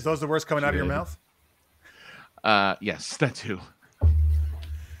say it? Are those the words coming out of your mouth? Yes, that too.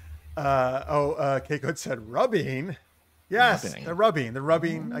 Kate Good said rubbing. Yes, rubbing. they're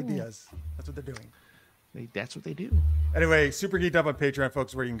rubbing ideas. That's what they're doing. That's what they do. Anyway, Super Geeked Up on Patreon,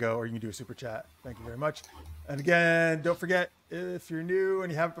 folks, where you can go, or you can do a super chat. Thank you very much. And again, don't forget, if you're new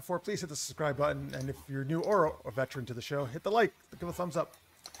and you haven't before, please hit the subscribe button. And if you're new or a veteran to the show, hit the like, give a thumbs up.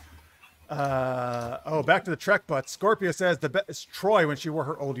 Back to the Trek butt. Scorpio says the best is Troy when she wore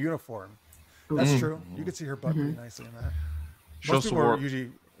her old uniform. That's true. You can see her butt pretty nicely in that. Most people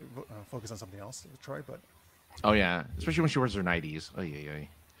usually focus on something else with Troy, but... Oh, yeah. Especially when she wears her 90s. Oh, yeah.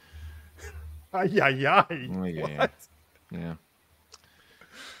 What? Yeah.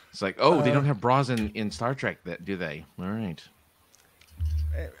 It's like, they don't have bras in Star Trek, do they? All right.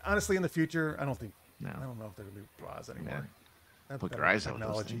 Honestly, in the future, I don't know if there will be bras anymore. Yeah. Put your eyes out with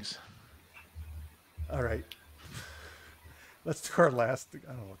those things. All right. Let's do our last... I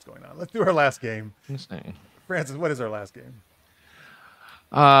don't know what's going on. Let's do our last game. Francis, what is our last game?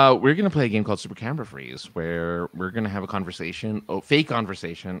 We're going to play a game called Super Camera Freeze, where we're going to have a conversation, fake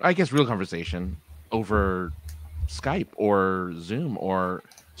conversation, I guess real conversation, over Skype or Zoom or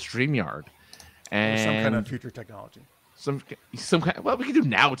StreamYard. And some kind of future technology. Some kind. Well, we can do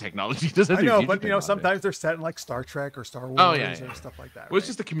now technology. I know, but sometimes they're set in like Star Trek or Star Wars or stuff like that. Well, it's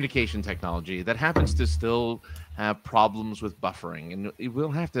just a communication technology that happens to still have problems with buffering, and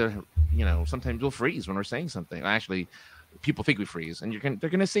we'll have to, sometimes we'll freeze when we're saying something. Actually, people think we freeze, and they're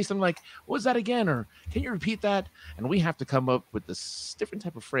gonna say something like, "What was that again?" or "Can you repeat that?" And we have to come up with this different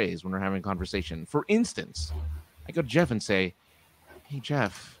type of phrase when we're having a conversation. For instance, I go to Jeff and say, "Hey,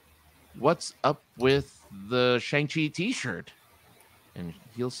 Jeff, what's up with the Shang-Chi t-shirt?" And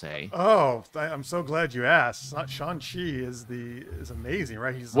he'll say, "Oh, I'm so glad you asked. Shang-Chi is amazing,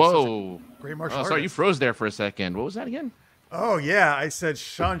 right? He's such a great martial artist." Sorry, you froze there for a second. What was that again? Oh, yeah. I said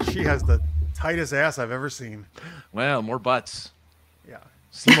Shang-Chi has the tightest ass I've ever seen. Well, more butts. Yeah.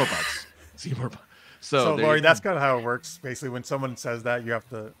 See more butts. See more butts. So Laurie, that's kind of how it works. Basically, when someone says that, you have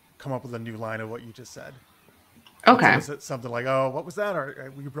to come up with a new line of what you just said. Okay. So something like, "Oh, what was that?"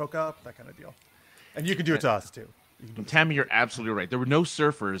 Or "We broke up," that kind of deal. And you can do it to us too. Tammy, you're absolutely right. There were no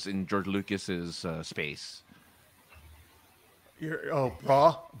surfers in George Lucas's space.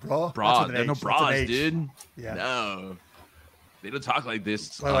 Bra. There are no bras, dude. Yeah. No, they don't talk like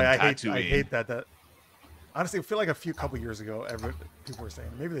this. By the way, I hate that. That honestly, I feel like a couple years ago, people were saying,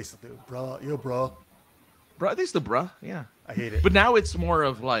 maybe they still do, "Bra, bra." They still bruh. Yeah. I hate it. But now it's more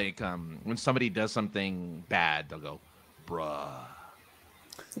of like when somebody does something bad, they'll go, "Bruh."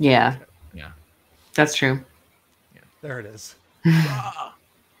 Yeah. Yeah. That's true. Yeah. There it is.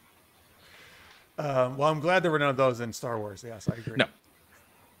 Well, I'm glad there were none of those in Star Wars. Yes, I agree. No.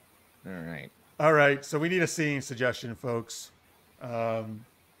 All right. So we need a scene suggestion, folks.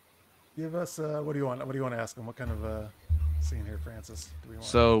 Give us what do you want? What do you want to ask them? What kind of scene here, Francis? Do we want?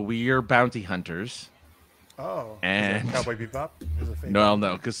 So we are bounty hunters. Oh. And is it Cowboy Bebop? No,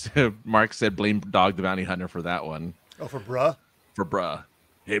 because Mark said blame Dog the Bounty Hunter for that one. Oh, for bruh? For bruh.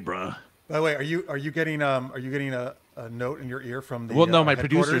 Hey, bruh. By the way, are you getting a note in your ear from the? Well, no, my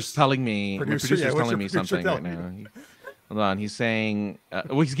producer's telling me. My producer's telling me something right now. Hold on, he's saying.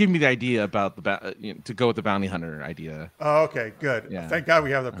 He's giving me the idea about to go with the bounty hunter idea. Oh, okay, good. Yeah. Thank God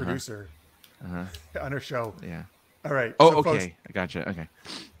we have the producer on our show. Yeah. All right. Oh, so okay. Folks, I gotcha. Okay.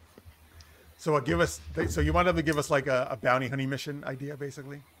 So So you want them to give us like a bounty hunting mission idea,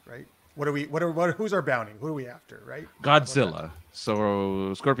 basically, right? Who's our bounty? Who are we after, right? Godzilla.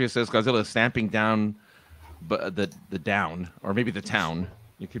 So Scorpio says Godzilla is stamping down, but the down, or maybe the town.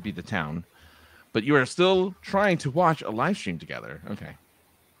 It could be the town, but you are still trying to watch a live stream together. Okay.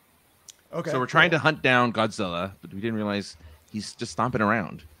 Okay. So we're trying to hunt down Godzilla, but we didn't realize he's just stomping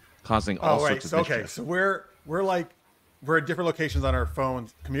around, causing all sorts of mischief. Okay. So we're at different locations on our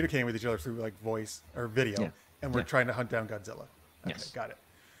phones, communicating with each other through like voice or video, and we're trying to hunt down Godzilla. Okay, yes. Got it.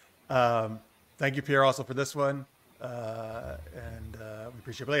 Thank you, Pierre, also for this one, and we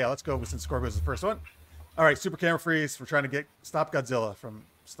appreciate it. But yeah, let's go since Scorpio was the first one. All right, super camera freeze. We're trying to stop Godzilla from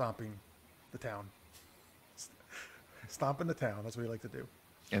stomping the town. Stomping the town. That's what we like to do.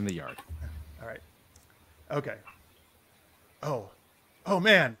 In the yard. All right. Okay. Oh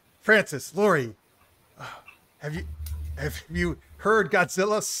man. Francis, Laurie, have you heard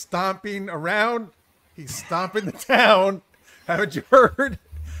Godzilla stomping around? He's stomping the town. Haven't you heard?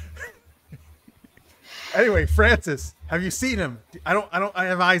 Anyway, Francis, have you seen him? I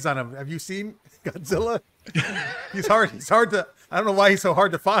have eyes on him. Have you seen Godzilla? He's hard to, I don't know why he's so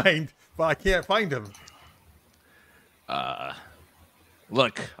hard to find, but I can't find him.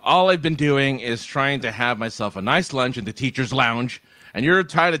 Look, all I've been doing is trying to have myself a nice lunch in the teacher's lounge, and you're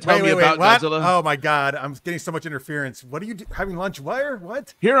trying to tell me about what? Godzilla? Oh my God, I'm getting so much interference. What are you having lunch? Where?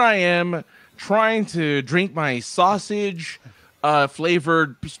 What? Here I am trying to drink my sausage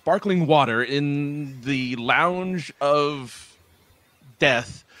flavored sparkling water in the lounge of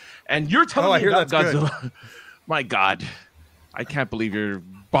death, and you're telling me about Godzilla. Good. My God, I can't believe you're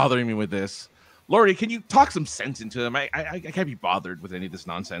bothering me with this. Laurie, can you talk some sense into him? I can't be bothered with any of this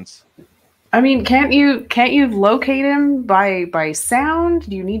nonsense. I mean, can't you locate him by sound?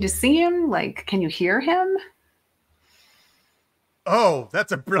 Do you need to see him? Like, can you hear him? Oh,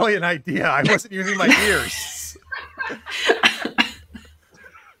 that's a brilliant idea. I wasn't using my ears.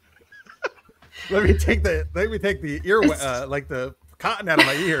 Let me take the ear like the cotton out of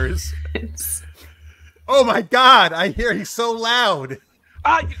my ears. Oh my God! I hear he's so loud.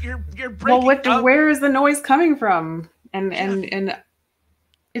 You're breaking up. Where is the noise coming from? And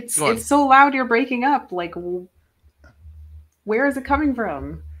it's so loud you're breaking up. Like, where is it coming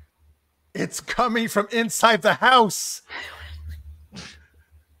from? It's coming from inside the house.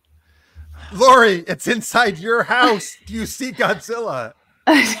 Laurie, it's inside your house. Do you see Godzilla?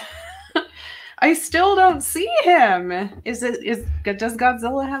 I still don't see him. Does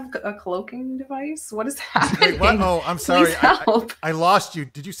Godzilla have a cloaking device? What is happening? Wait, what? Oh, I'm sorry. Help. I lost you.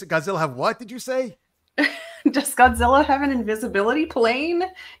 Did you say Godzilla have what? Did you say? Does Godzilla have an invisibility plane?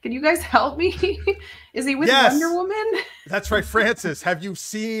 Can you guys help me? Is he with Wonder Woman? That's right, Francis. Have you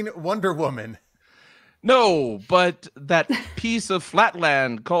seen Wonder Woman? No, but that piece of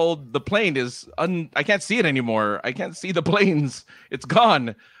flatland called the plane is I can't see it anymore. I can't see the planes. It's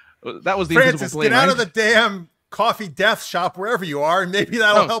gone. That was the Francis, invisible plane. Get out of the damn coffee death shop wherever you are, and maybe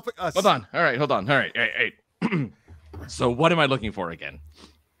that'll help us. Hold on. All right, hold on. All right. Hey. So what am I looking for again?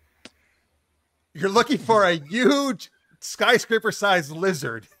 You're looking for a huge skyscraper-sized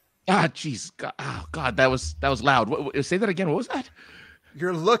lizard. Ah, jeez. God, that was loud. Say that again. What was that?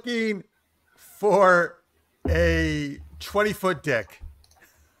 You're looking for a 20-foot dick.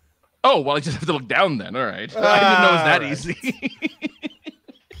 Oh, well, I just have to look down then. All right. I didn't know it was that easy.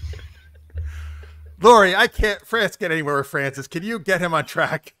 Laurie, I can't get anywhere with Francis. Can you get him on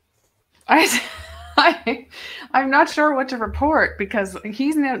track? I'm not sure what to report because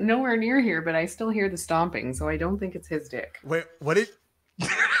he's nowhere near here, but I still hear the stomping, so I don't think it's his dick. Wait, what did...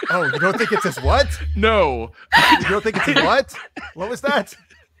 Oh, you don't think it's his what? No. You don't think it's his what? What was that?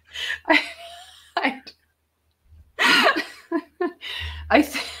 I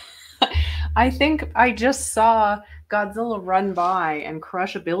think I just saw Godzilla run by and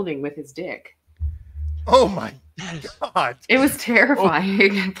crush a building with his dick. Oh my God. It was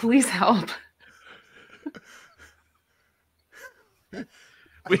terrifying. Oh. Please help.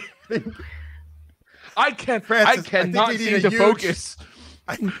 I cannot seem to focus.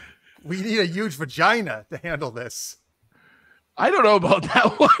 We need a huge vagina to handle this. I don't know about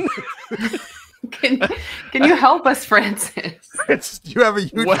that one. Can you help us, Francis? Do you have a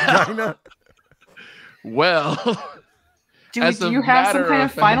huge vagina? Well, do you have some kind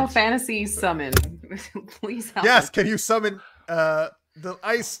of Final Fantasy summon? Please help. Yes, can you summon the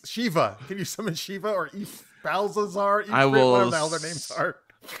ice Shiva? Can you summon Shiva or Balthazar? I will. Whatever the hell their names are.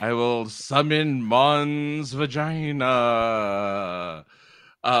 I will summon Mon's vagina.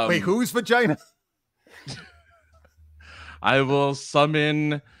 Wait, whose vagina? I will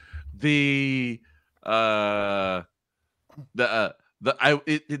summon they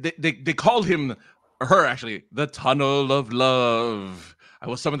called him her actually the Tunnel of Love. I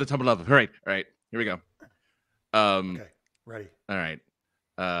will summon the Tunnel of Love. All right, here we go. Okay, ready. All right.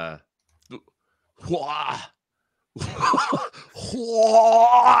 Oh,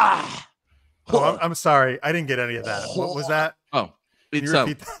 I'm sorry. I didn't get any of that. What was that? Oh, can you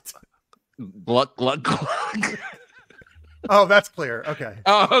repeat that? Gluck, gluck, gluck. Oh, that's clear. Okay.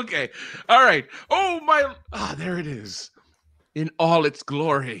 Oh, okay. All right. Oh, my. Ah, there it is. In all its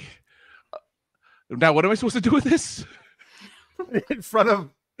glory. Now, what am I supposed to do with this? In front of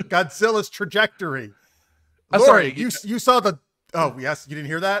Godzilla's trajectory. I'm Laurie, sorry. You saw the... Oh, yes. You didn't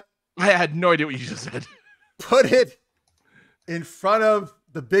hear that? I had no idea what you just said. Put it in front of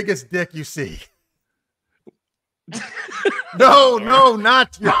the biggest dick you see. No,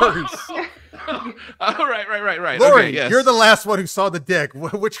 not yours. Oh, right. Laurie, Okay, yes. you're the last one who saw the dick.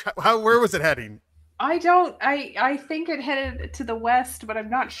 Where was it heading? I think it headed to the west, but I'm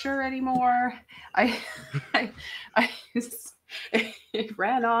not sure anymore. It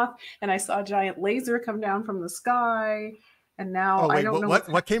ran off, and I saw a giant laser come down from the sky, and now I don't know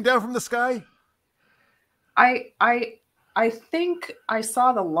what came down from the sky. I think I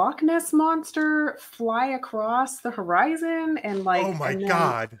saw the Loch Ness monster fly across the horizon, and like, oh my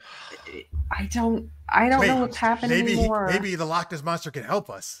god, I don't know what's happening anymore. Maybe the Loch Ness monster can help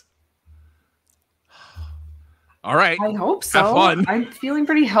us. All right. I hope so. Have fun. I'm feeling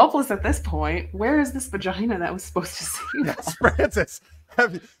pretty helpless at this point. Where is this vagina that was supposed to save us? Francis,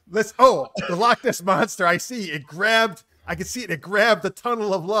 the Loch Ness monster. I see it grabbed. I can see it. It grabbed the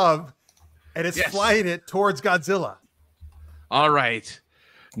tunnel of love, and it's flying it towards Godzilla. All right.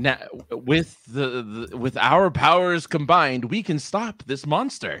 Now, with with our powers combined, we can stop this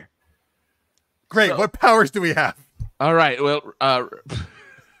monster. Great. So, what powers do we have? All right. Well,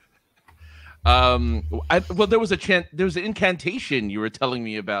 there was an incantation you were telling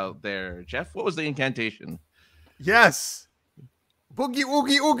me about there, Jeff. What was the incantation? Yes. Boogie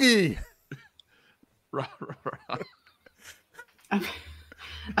oogie oogie. I'm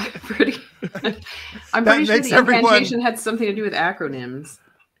pretty sure the incantation had something to do with acronyms.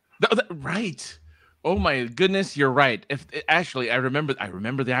 Right. Oh my goodness, you're right. Actually, I remember the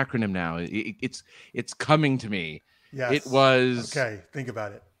acronym now. It's coming to me. Yes. It was okay. Think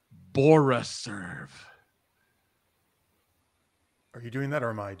about it. Boroserve. Are you doing that, or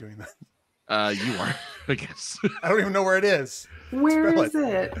am I doing that? You are, I guess. I don't even know where it is. Where is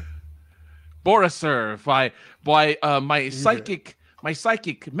it? Boroserve. My psychic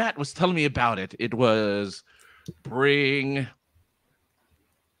Matt was telling me about it. It was bring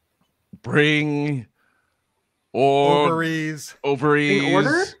ovaries. In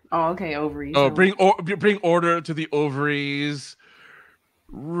order? Oh, okay, ovaries. Oh, bring order to the ovaries.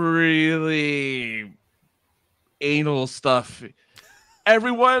 Really anal stuff.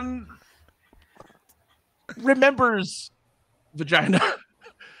 Everyone remembers vagina.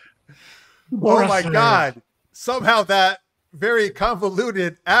 Oh my god. Somehow that very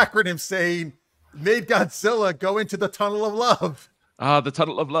convoluted acronym saying made Godzilla go into the tunnel of love. The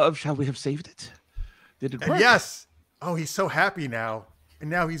tunnel of love. Shall we have saved it? Did it work? Yes. Oh, he's so happy now. And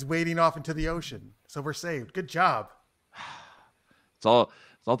now he's wading off into the ocean. So we're saved. Good job. It's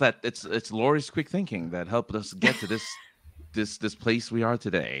all that it's Laurie's quick thinking that helped us get to this place we are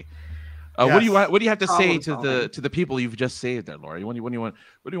today. Yes. What do you have to say to the people you've just saved there, Laurie? What do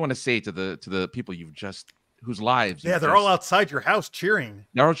you want to say to the people whose lives? Yeah, they're all outside your house cheering.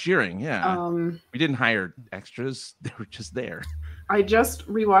 They're all cheering. Yeah. We didn't hire extras. They were just there. I just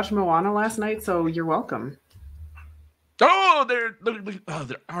rewatched Moana last night, so you're welcome. Oh, their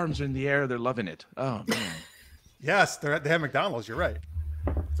arms are in the air. They're loving it. Oh man. Yes, they have McDonald's. You're right.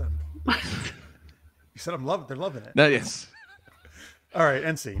 You said they're loving it. No, yes. All right,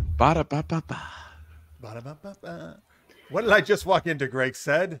 end scene. Ba-da-ba-ba-ba. Ba-da-ba-ba-ba. What did I just walk into? Greg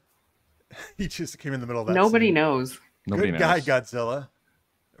said. He just came in the middle of that. Nobody knows. Good guy, Godzilla.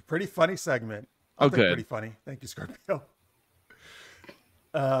 A pretty funny segment. Okay. Pretty funny. Thank you, Scorpio.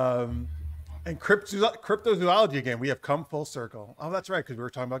 And cryptozoology again. We have come full circle. Oh, that's right, because we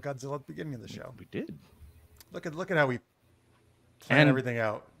were talking about Godzilla at the beginning of the show. We did. Look at how we plan everything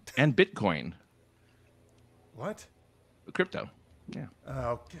out. And Bitcoin. What? Crypto. Yeah.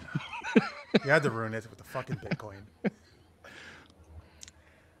 Oh, you had to ruin it with the fucking Bitcoin.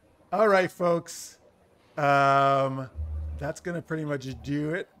 All right, folks. That's gonna pretty much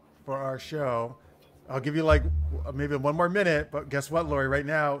do it for our show. I'll give you like maybe one more minute, but guess what, Laurie? Right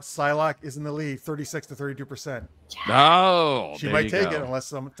now, Psylocke is in the lead, 36 to 32%. Oh, she might take it unless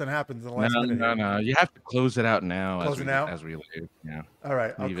something happens in the last minute. No. You have to close it out now. Close it out as we leave. Yeah. All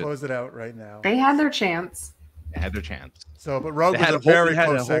right, I'll close it out right now. They had their chance. So, but Rogue was a very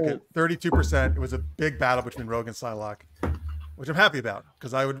close second, 32%. It was a big battle between Rogue and Psylocke, which I'm happy about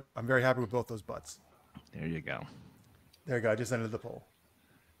because I'm very happy with both those butts. There you go. There you go. I just ended the poll.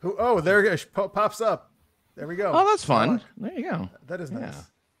 Oh, there it pops up. There we go. Oh, that's fun. There you go. That is nice.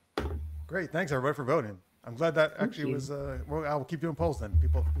 Yeah. Great. Thanks, everybody, for voting. I'm glad that actually was. I'll keep doing polls then.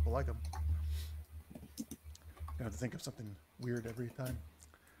 People like them. I have to think of something weird every time.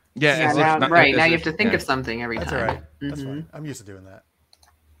 Yeah. Now you have to think of something every time. That's all right. That's fine. I'm used to doing that.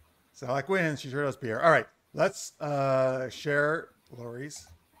 Psylocke wins. She sure does, Pierre. All right. Let's share Laurie's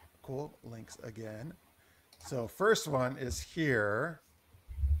cool links again. So first one is here.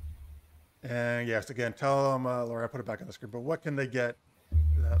 And yes, again, tell them, Laura, I put it back on the screen, but what can they get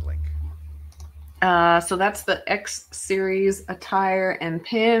that link? So that's the X series attire and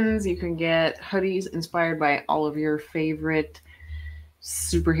pins. You can get hoodies inspired by all of your favorite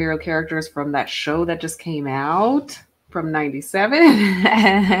superhero characters from that show that just came out from 97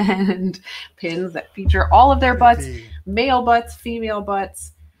 and pins that feature all of their butts, male butts, female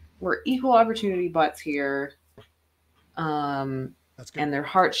butts. We're equal opportunity butts here. That's good. And they're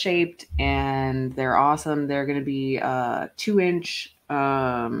heart shaped and they're awesome. They're going to be 2-inch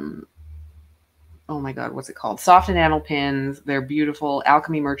oh my god, what's it called? Soft enamel pins. They're beautiful.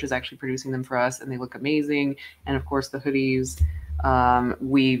 Alchemy Merch is actually producing them for us, and they look amazing. And of course, the hoodies.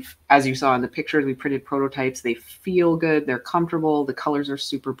 We've, as you saw in the pictures, we printed prototypes. They feel good. They're comfortable. The colors are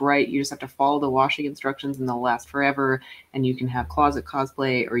super bright. You just have to follow the washing instructions, and they'll last forever. And you can have closet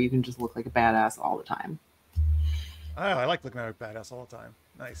cosplay, or you can just look like a badass all the time. Oh, I like looking like a badass all the time.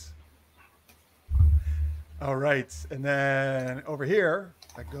 Nice. All right, and then over here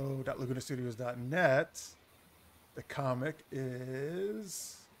at go.lagunastudios.net, the comic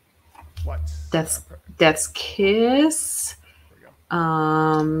is what? That's Kiss.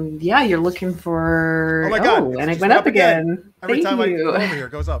 Yeah, you're looking for. Oh my god! And it went up again. Every time Thank you. I go over here,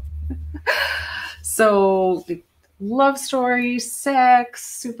 it goes up. So, love story, sex,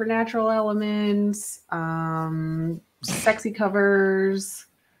 supernatural elements, sexy covers.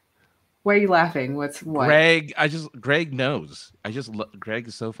 Why are you laughing? What's what? Greg knows. Greg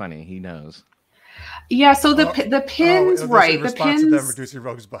is so funny. He knows. Yeah. So the pins, right? The pins. To them reducing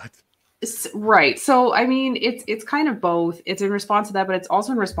Rogue's butt. Right. So I mean, it's kind of both. It's in response to that, but it's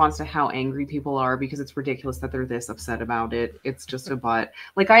also in response to how angry people are because it's ridiculous that they're this upset about it. It's just a butt.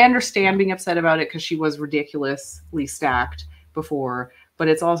 Like I understand being upset about it because she was ridiculously stacked before, but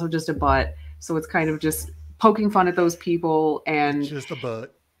it's also just a butt. So it's kind of just poking fun at those people and just a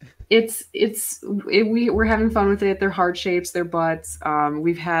butt. We're having fun with it. They're heart shapes, they're butts.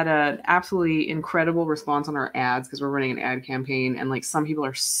 We've had an absolutely incredible response on our ads because we're running an ad campaign, and like some people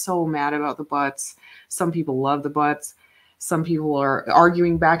are so mad about the butts. Some people love the butts. Some people are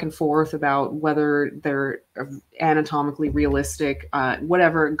arguing back and forth about whether they're anatomically realistic.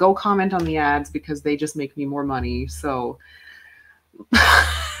 Whatever. Go comment on the ads because they just make me more money. So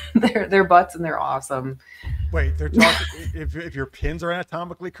they're butts and they're awesome. Wait, they're talking if your pins are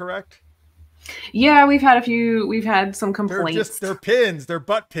anatomically correct? Yeah, we've had some complaints. They're pins, they're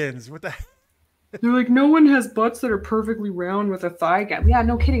butt pins. What the They're like, no one has butts that are perfectly round with a thigh gap. Yeah,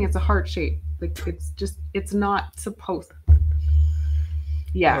 no kidding, it's a heart shape. Like it's not supposed.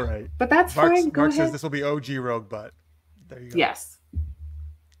 Yeah. All right. But that's fine. Go Mark ahead. says this will be OG Rogue butt. There you go. Yes. I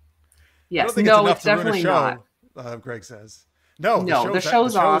don't think it's enough to ruin a show, Greg says. No, the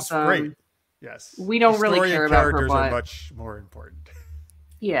show's awesome. Great. Yes. We don't really care about her butt. Characters are much more important.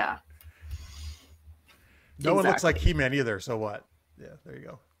 Yeah. No one looks like He-Man either, so what? Yeah, there you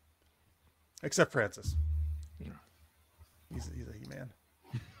go. Except Francis. Yeah. He's a He-Man.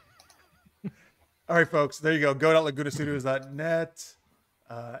 All right, folks, there you go. Go.lagunastudios.net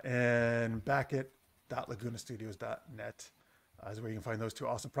and backit.lagunastudios.net is where you can find those two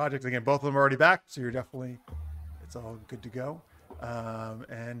awesome projects. Again, both of them are already back, so it's all good to go.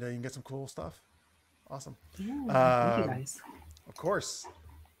 And you can get some cool stuff. Awesome. Yeah, thank you guys. Of course.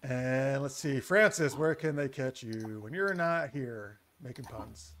 And let's see, Francis, where can they catch you when you're not here making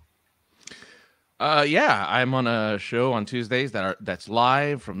puns? Yeah, I'm on a show on Tuesdays that's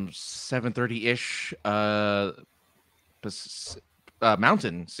live from 7:30 ish. Mountain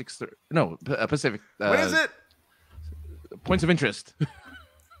 6:30. No, Pacific. What is it? Points of interest.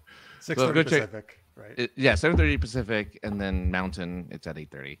 6:30 Pacific. Right. 7:30 Pacific, and then Mountain. It's at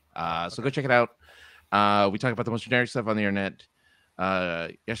 8:30. So go check it out. We talk about the most generic stuff on the internet.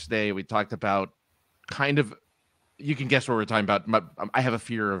 Yesterday we talked about kind of. You can guess what we're talking about. I have a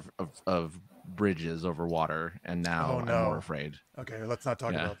fear of bridges over water, and now I'm more afraid. Okay, let's not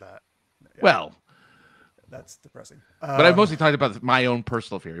talk about that. Yeah. Well, that's depressing. But I've mostly talked about my own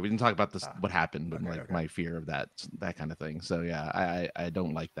personal fear. We didn't talk about this, what happened, but my fear of that kind of thing. So yeah, I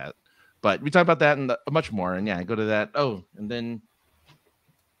don't like that. But we talk about that and much more. And yeah, go to that. Oh, and then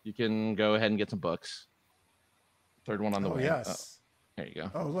you can go ahead and get some books. Third one on the way. Yes. There you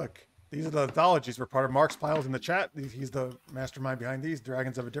go. Oh, look. These are the anthologies. We're part of Mark's Piles in the chat. He's the mastermind behind these.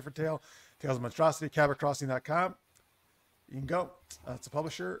 Dragons of a Different Tale, Tales of Monstrosity, cabotcrossing.com. You can go. It's a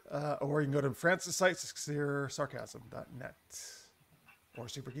publisher. Or you can go to Francis' site, sinceresarcasm.net or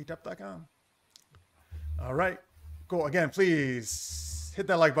supergeekedup.com. All right. Cool. Again, please hit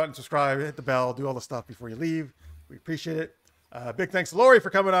that like button, subscribe, hit the bell, do all the stuff before you leave. We appreciate it. Big thanks to Laurie for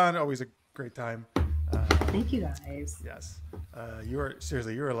coming on. Always a great time. Thank you guys. Yes. You are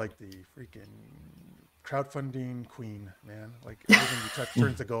like the freaking crowdfunding queen, man. Like everything you touch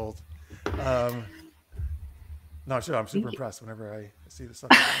turns to gold. No, sure. I'm super impressed whenever I see the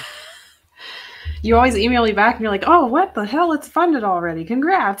stuff. You always email me back and you're like, "Oh, what the hell? It's funded already.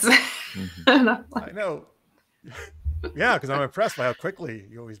 Congrats." Mm-hmm. And I'm like, I know. Yeah, because I'm impressed by how quickly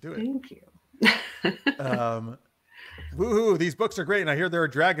you always do it. Thank you. Woohoo! These books are great, and I hear there are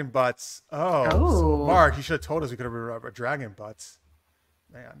dragon butts. Oh, so Mark, you should have told us we could have read dragon butts.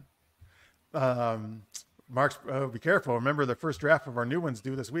 Man. Mark's, be careful. Remember, the first draft of our new ones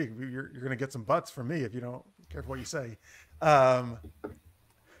due this week. You're going to get some butts from me if you don't be careful what you say.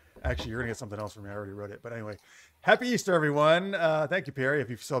 Actually, you're going to get something else from me. I already wrote it. But anyway, happy Easter, everyone. Thank you, Perry. If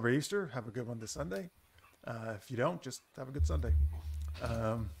you celebrate Easter, have a good one this Sunday. If you don't, just have a good Sunday.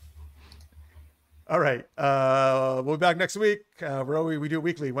 All right. We'll be back next week. We do it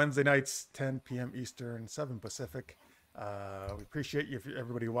weekly, Wednesday nights, 10 p.m. Eastern, 7 Pacific. We appreciate you if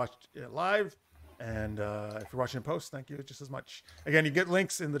everybody watched it live. And if you're watching in post, thank you just as much. Again, you get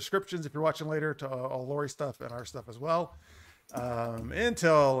links in the descriptions if you're watching later to all Laurie stuff and our stuff as well.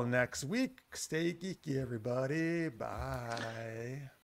 Until next week, stay geeky, everybody. Bye.